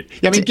can't wait.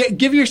 Yeah, I mean,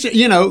 give yourself,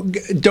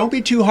 don't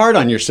be too hard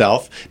on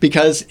yourself,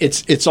 because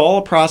it's all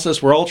a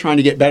process. We're all trying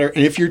to get better,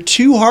 and if you're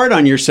too hard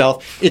on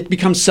yourself, it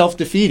becomes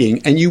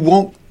self-defeating, and you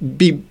won't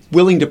be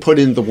willing to put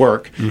in the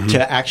work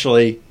to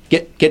actually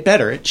get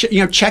better.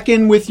 Check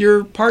in with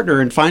your partner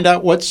and find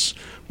out what's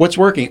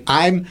working.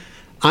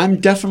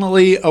 I'm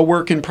definitely a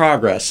work in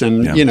progress,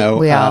 and we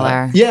all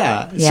are.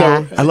 Yeah.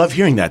 So I love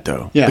hearing that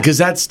though, because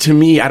that's, to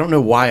me, I don't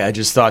know why I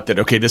just thought that,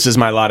 okay, this is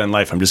my lot in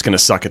life. I'm just going to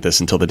suck at this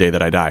until the day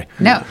that I die.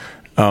 No,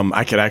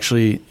 I could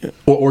actually,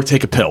 or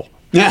take a pill.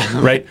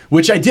 Yeah. Right.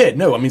 Which I did.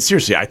 No, I mean,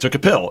 seriously, I took a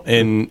pill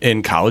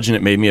in college, and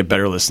it made me a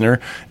better listener.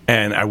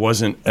 And I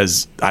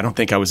don't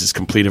think I was as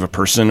complete of a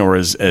person or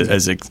as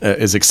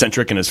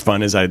eccentric and as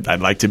fun as I'd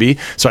like to be.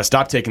 So I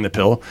stopped taking the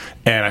pill,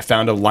 and I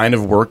found a line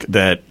of work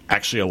that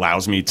actually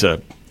allows me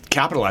to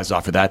capitalize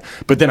off of that.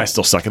 But then I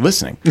still suck at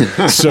listening.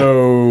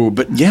 So,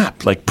 but yeah,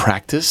 like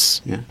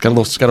practice. Yeah. Got a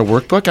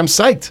workbook. I'm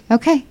psyched.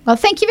 Okay. Well,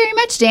 thank you very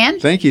much, Dan.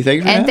 Thank you.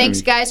 And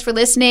thanks, guys, for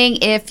listening.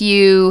 If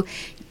you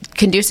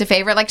can do us a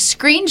favor,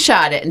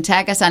 screenshot it and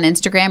tag us on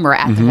Instagram. We're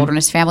at The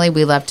Wilderness Family.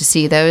 We love to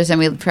see those, and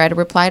we try to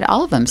reply to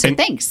all of them. So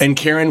thanks. And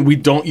Karen, we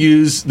don't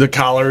use the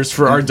collars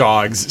for our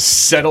dogs.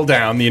 Settle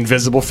down, the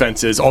invisible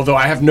fences, although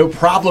I have no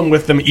problem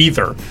with them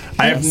either. Yes.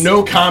 I have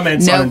no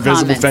comments on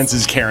invisible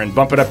fences, Karen.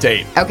 Bump it up to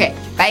 8. Okay,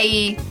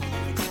 bye.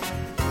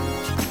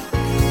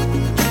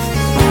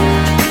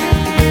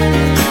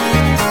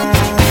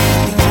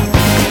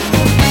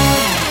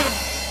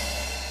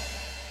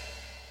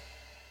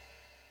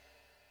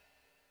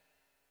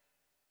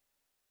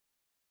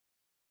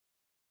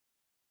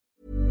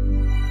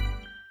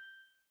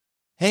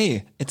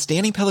 Hey, it's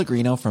Danny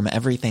Pellegrino from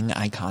Everything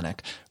Iconic.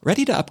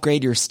 Ready to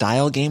upgrade your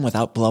style game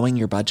without blowing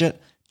your budget?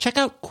 Check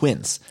out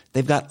Quince.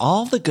 They've got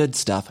all the good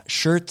stuff,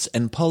 shirts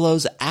and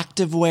polos,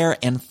 activewear,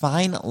 and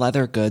fine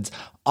leather goods,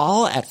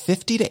 all at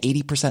 50 to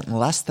 80%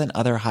 less than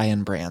other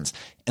high-end brands.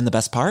 And the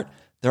best part?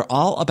 They're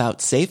all about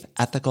safe,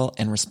 ethical,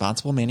 and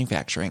responsible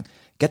manufacturing.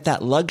 Get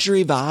that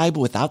luxury vibe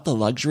without the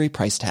luxury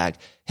price tag.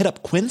 Hit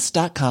up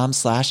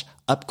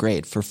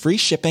quince.com/upgrade for free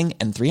shipping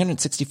and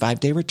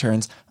 365-day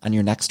returns on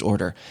your next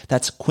order.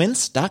 That's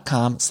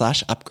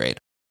quince.com/upgrade.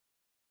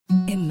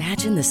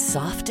 Imagine the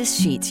softest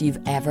sheets you've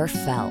ever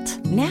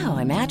felt. Now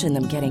imagine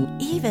them getting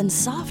even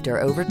softer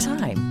over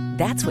time.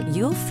 That's what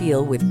you'll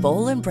feel with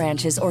Boll &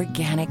 Branch's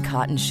organic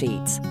cotton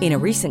sheets. In a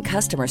recent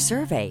customer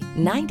survey,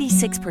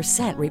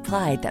 96%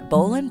 replied that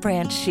Boll &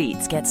 Branch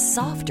sheets get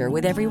softer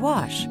with every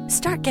wash.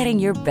 Start getting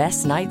your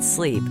best night's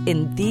sleep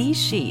in these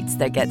sheets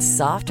that get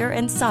softer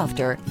and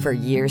softer for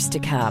years to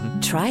come.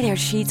 Try their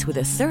sheets with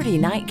a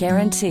 30-night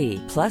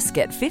guarantee. Plus,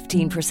 get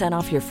 15%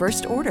 off your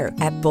first order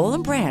at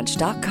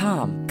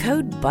bollandbranch.com.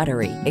 Code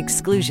BUTTERY.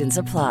 Exclusions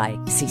apply.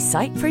 See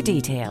site for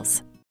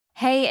details.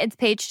 Hey, it's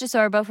Paige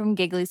DeSorbo from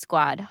Giggly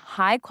Squad.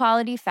 High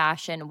quality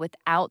fashion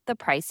without the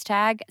price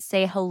tag.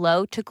 Say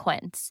hello to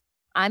Quince.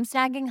 I'm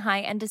snagging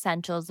high-end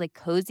essentials like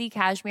cozy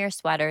cashmere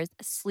sweaters,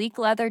 sleek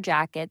leather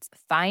jackets,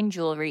 fine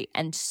jewelry,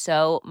 and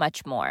so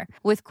much more.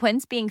 With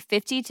Quince being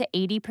 50 to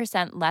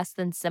 80% less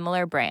than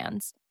similar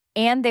brands.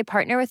 And they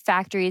partner with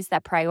factories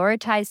that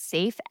prioritize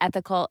safe,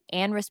 ethical,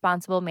 and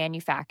responsible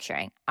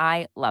manufacturing.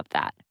 I love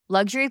that.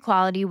 Luxury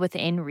quality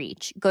within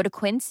reach. Go to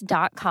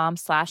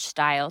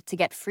quince.com/style to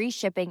get free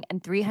shipping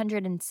and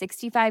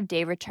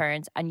 365-day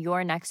returns on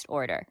your next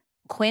order.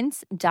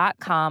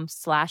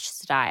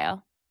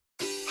 Quince.com/style.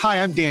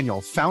 Hi, I'm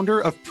Daniel,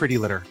 founder of Pretty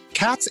Litter.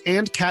 Cats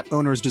and cat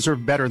owners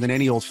deserve better than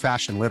any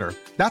old-fashioned litter.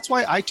 That's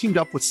why I teamed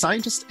up with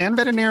scientists and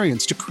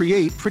veterinarians to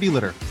create Pretty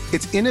Litter.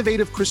 Its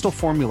innovative crystal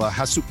formula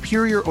has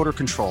superior odor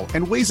control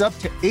and weighs up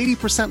to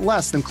 80%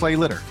 less than clay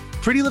litter.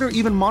 Pretty Litter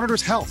even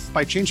monitors health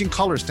by changing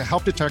colors to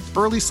help detect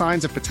early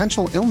signs of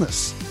potential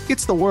illness.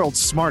 It's the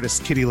world's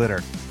smartest kitty litter.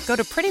 Go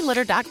to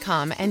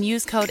prettylitter.com and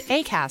use code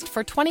ACAST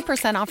for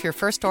 20% off your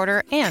first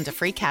order and a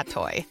free cat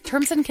toy.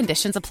 Terms and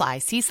conditions apply.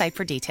 See site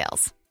for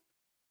details.